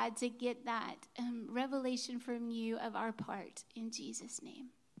 Lord God, to get that revelation from you of our part. In Jesus' name.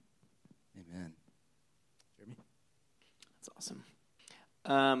 Amen. Jeremy? That's awesome.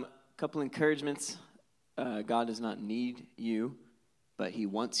 Couple encouragements. God does not need you, but He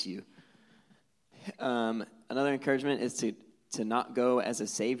wants you. Another encouragement is to not go as a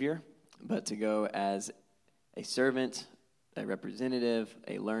savior, but to go as a servant, a representative,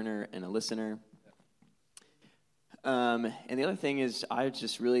 a learner, and a listener. And the other thing is I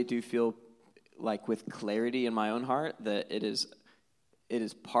just really do feel like with clarity in my own heart that it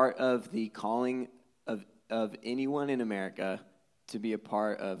is part of the calling of anyone in America to be a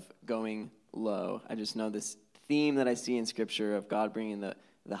part of going low. I just know this theme that I see in Scripture of God bringing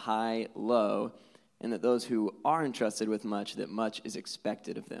the high low, and that those who are entrusted with much, that much is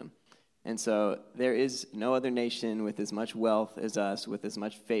expected of them. And so there is no other nation with as much wealth as us, with as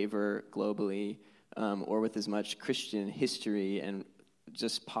much favor globally, or with as much Christian history and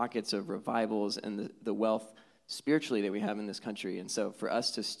just pockets of revivals and the wealth spiritually that we have in this country. And so for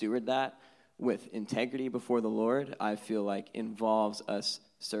us to steward that with integrity before the Lord, I feel like involves us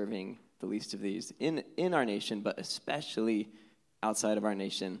serving the least of these in our nation, but especially outside of our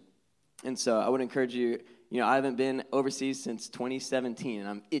nation. And so I would encourage you, I haven't been overseas since 2017, and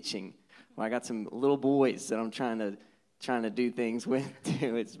I'm itching. Well, I got some little boys that I'm trying to do things with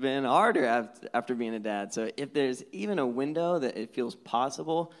too. It's been harder after being a dad. So if there's even a window that it feels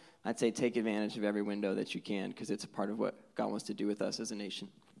possible, I'd say take advantage of every window that you can, because it's a part of what God wants to do with us as a nation.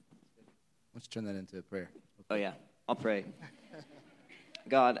 Let's turn that into a prayer. Oh yeah, I'll pray.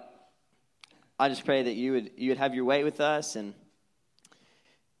 God, I just pray that you would have your way with us, and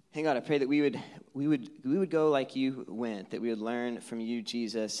God, I pray that we would go like you went, that we would learn from you,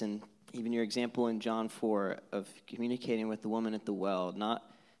 Jesus, and even your example in John 4 of communicating with the woman at the well,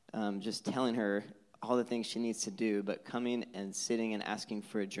 not just telling her all the things she needs to do, but coming and sitting and asking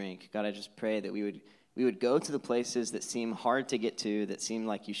for a drink. God, I just pray that we would go to the places that seem hard to get to, that seem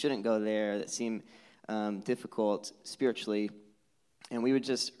like you shouldn't go there, that seem difficult spiritually, and we would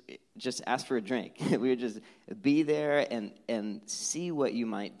just ask for a drink. We would just be there and see what you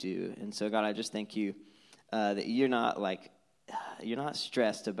might do. And so, God, I just thank you that you're not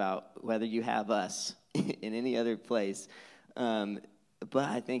stressed about whether you have us in any other place. But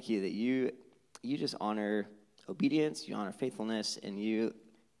I thank you that you just honor obedience, you honor faithfulness, and you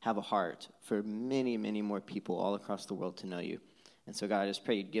have a heart for many, many more people all across the world to know you. And so, God, I just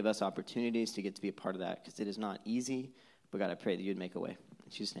pray you'd give us opportunities to get to be a part of that, because it is not easy, but God, I pray that you'd make a way.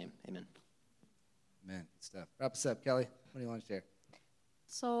 In Jesus' name, amen. Man, good stuff. Wrap us up, Kelly. What do you want to share?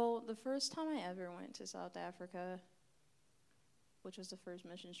 So the first time I ever went to South Africa, which was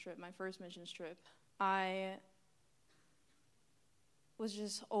my first mission trip, I was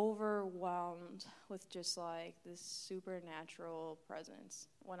just overwhelmed with just like this supernatural presence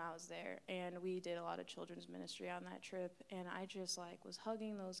when I was there. And we did a lot of children's ministry on that trip, and I just like was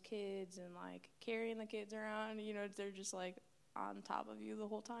hugging those kids and like carrying the kids around. You know, they're just like on top of you the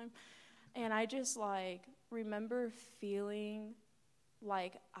whole time. And I just like remember feeling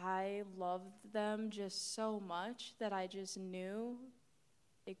like I loved them just so much that I just knew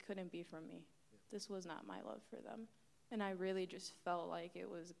it couldn't be from me. This was not my love for them. And I really just felt like it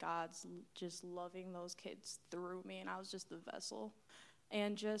was God's just loving those kids through me, and I was just the vessel.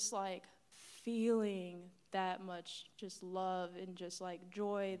 And just like feeling that much just love and just like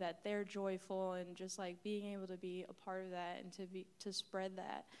joy that they're joyful, and just like being able to be a part of that and to spread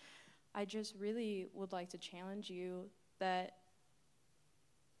that. I just really would like to challenge you that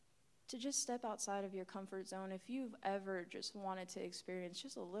to just step outside of your comfort zone. If you've ever just wanted to experience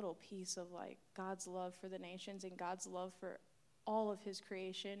just a little piece of like God's love for the nations and God's love for all of his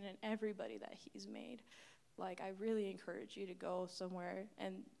creation and everybody that he's made, like I really encourage you to go somewhere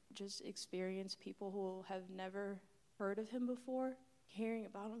and just experience people who have never heard of him before, hearing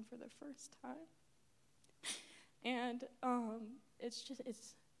about him for the first time. And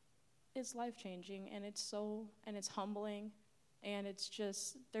it's life-changing, and it's humbling. And it's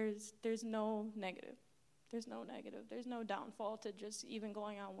just, there's no negative. There's no negative. There's no downfall to just even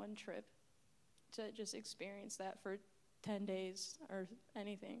going on one trip to just experience that for 10 days or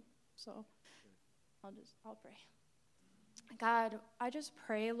anything. So I'll pray. God, I just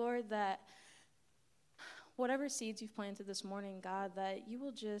pray, Lord, that whatever seeds you've planted this morning, God, that you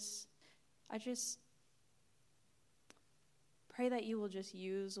will I just pray that you will just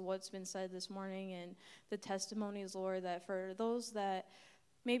use what's been said this morning and the testimonies, Lord, that for those that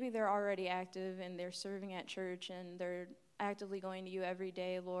maybe they're already active and they're serving at church and they're actively going to you every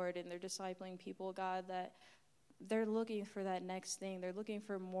day, Lord, and they're discipling people, God, that they're looking for that next thing. They're looking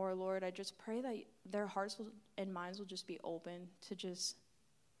for more, Lord. I just pray that their hearts and minds will just be open to just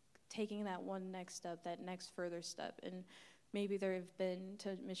taking that one next step, that next further step. And maybe they've been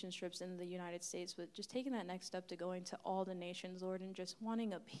to mission trips in the United States, but just taking that next step to going to all the nations, Lord, and just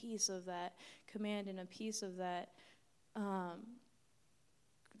wanting a piece of that command and a piece of that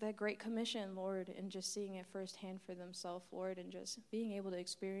that great commission, Lord, and just seeing it firsthand for themselves, Lord, and just being able to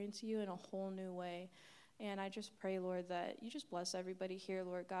experience you in a whole new way. And I just pray, Lord, that you just bless everybody here,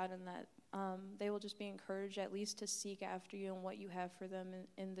 Lord God, and that they will just be encouraged at least to seek after you and what you have for them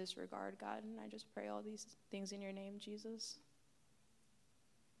in this regard, God. And I just pray all these things in your name, Jesus.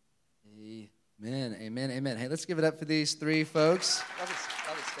 Amen, amen, amen. Hey, let's give it up for these three folks. I'll just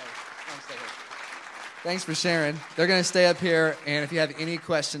stay here. Thanks for sharing. They're going to stay up here, and if you have any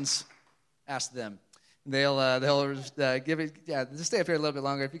questions, ask them. They'll give it, just stay up here a little bit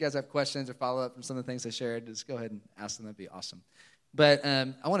longer. If you guys have questions or follow up from some of the things they shared, just go ahead and ask them. That'd be awesome. But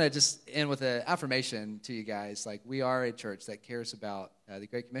I want to just end with an affirmation to you guys. Like, we are a church that cares about the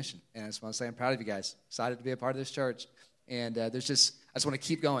Great Commission. And I just want to say I'm proud of you guys. Excited to be a part of this church. And I just want to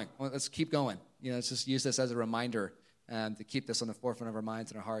keep going. Let's keep going. Let's just use this as a reminder to keep this on the forefront of our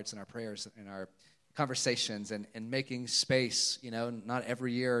minds and our hearts and our prayers and our conversations and making space. Not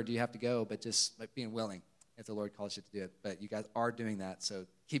every year do you have to go, but just like being willing if the Lord calls you to do it. But you guys are doing that, so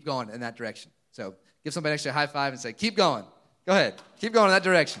keep going in that direction. So give somebody next to you a high five and say, keep going. Go ahead. Keep going in that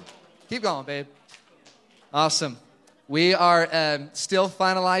direction. Keep going, babe. Awesome. We are still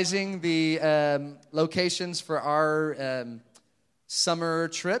finalizing the locations for our summer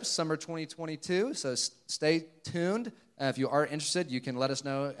trips, summer 2022. So stay tuned. If you are interested, you can let us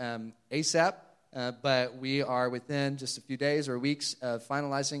know ASAP. But we are within just a few days or weeks of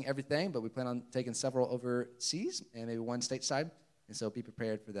finalizing everything. But we plan on taking several overseas and maybe one stateside. And so be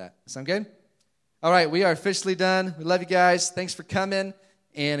prepared for that. Sound good? All right, we are officially done. We love you guys. Thanks for coming.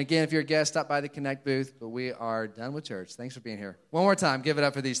 And again, if you're a guest, stop by the Connect booth. But we are done with church. Thanks for being here. One more time, give it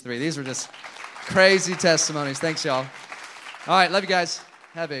up for these three. These were just crazy testimonies. Thanks, y'all. All right, love you guys.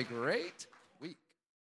 Have a great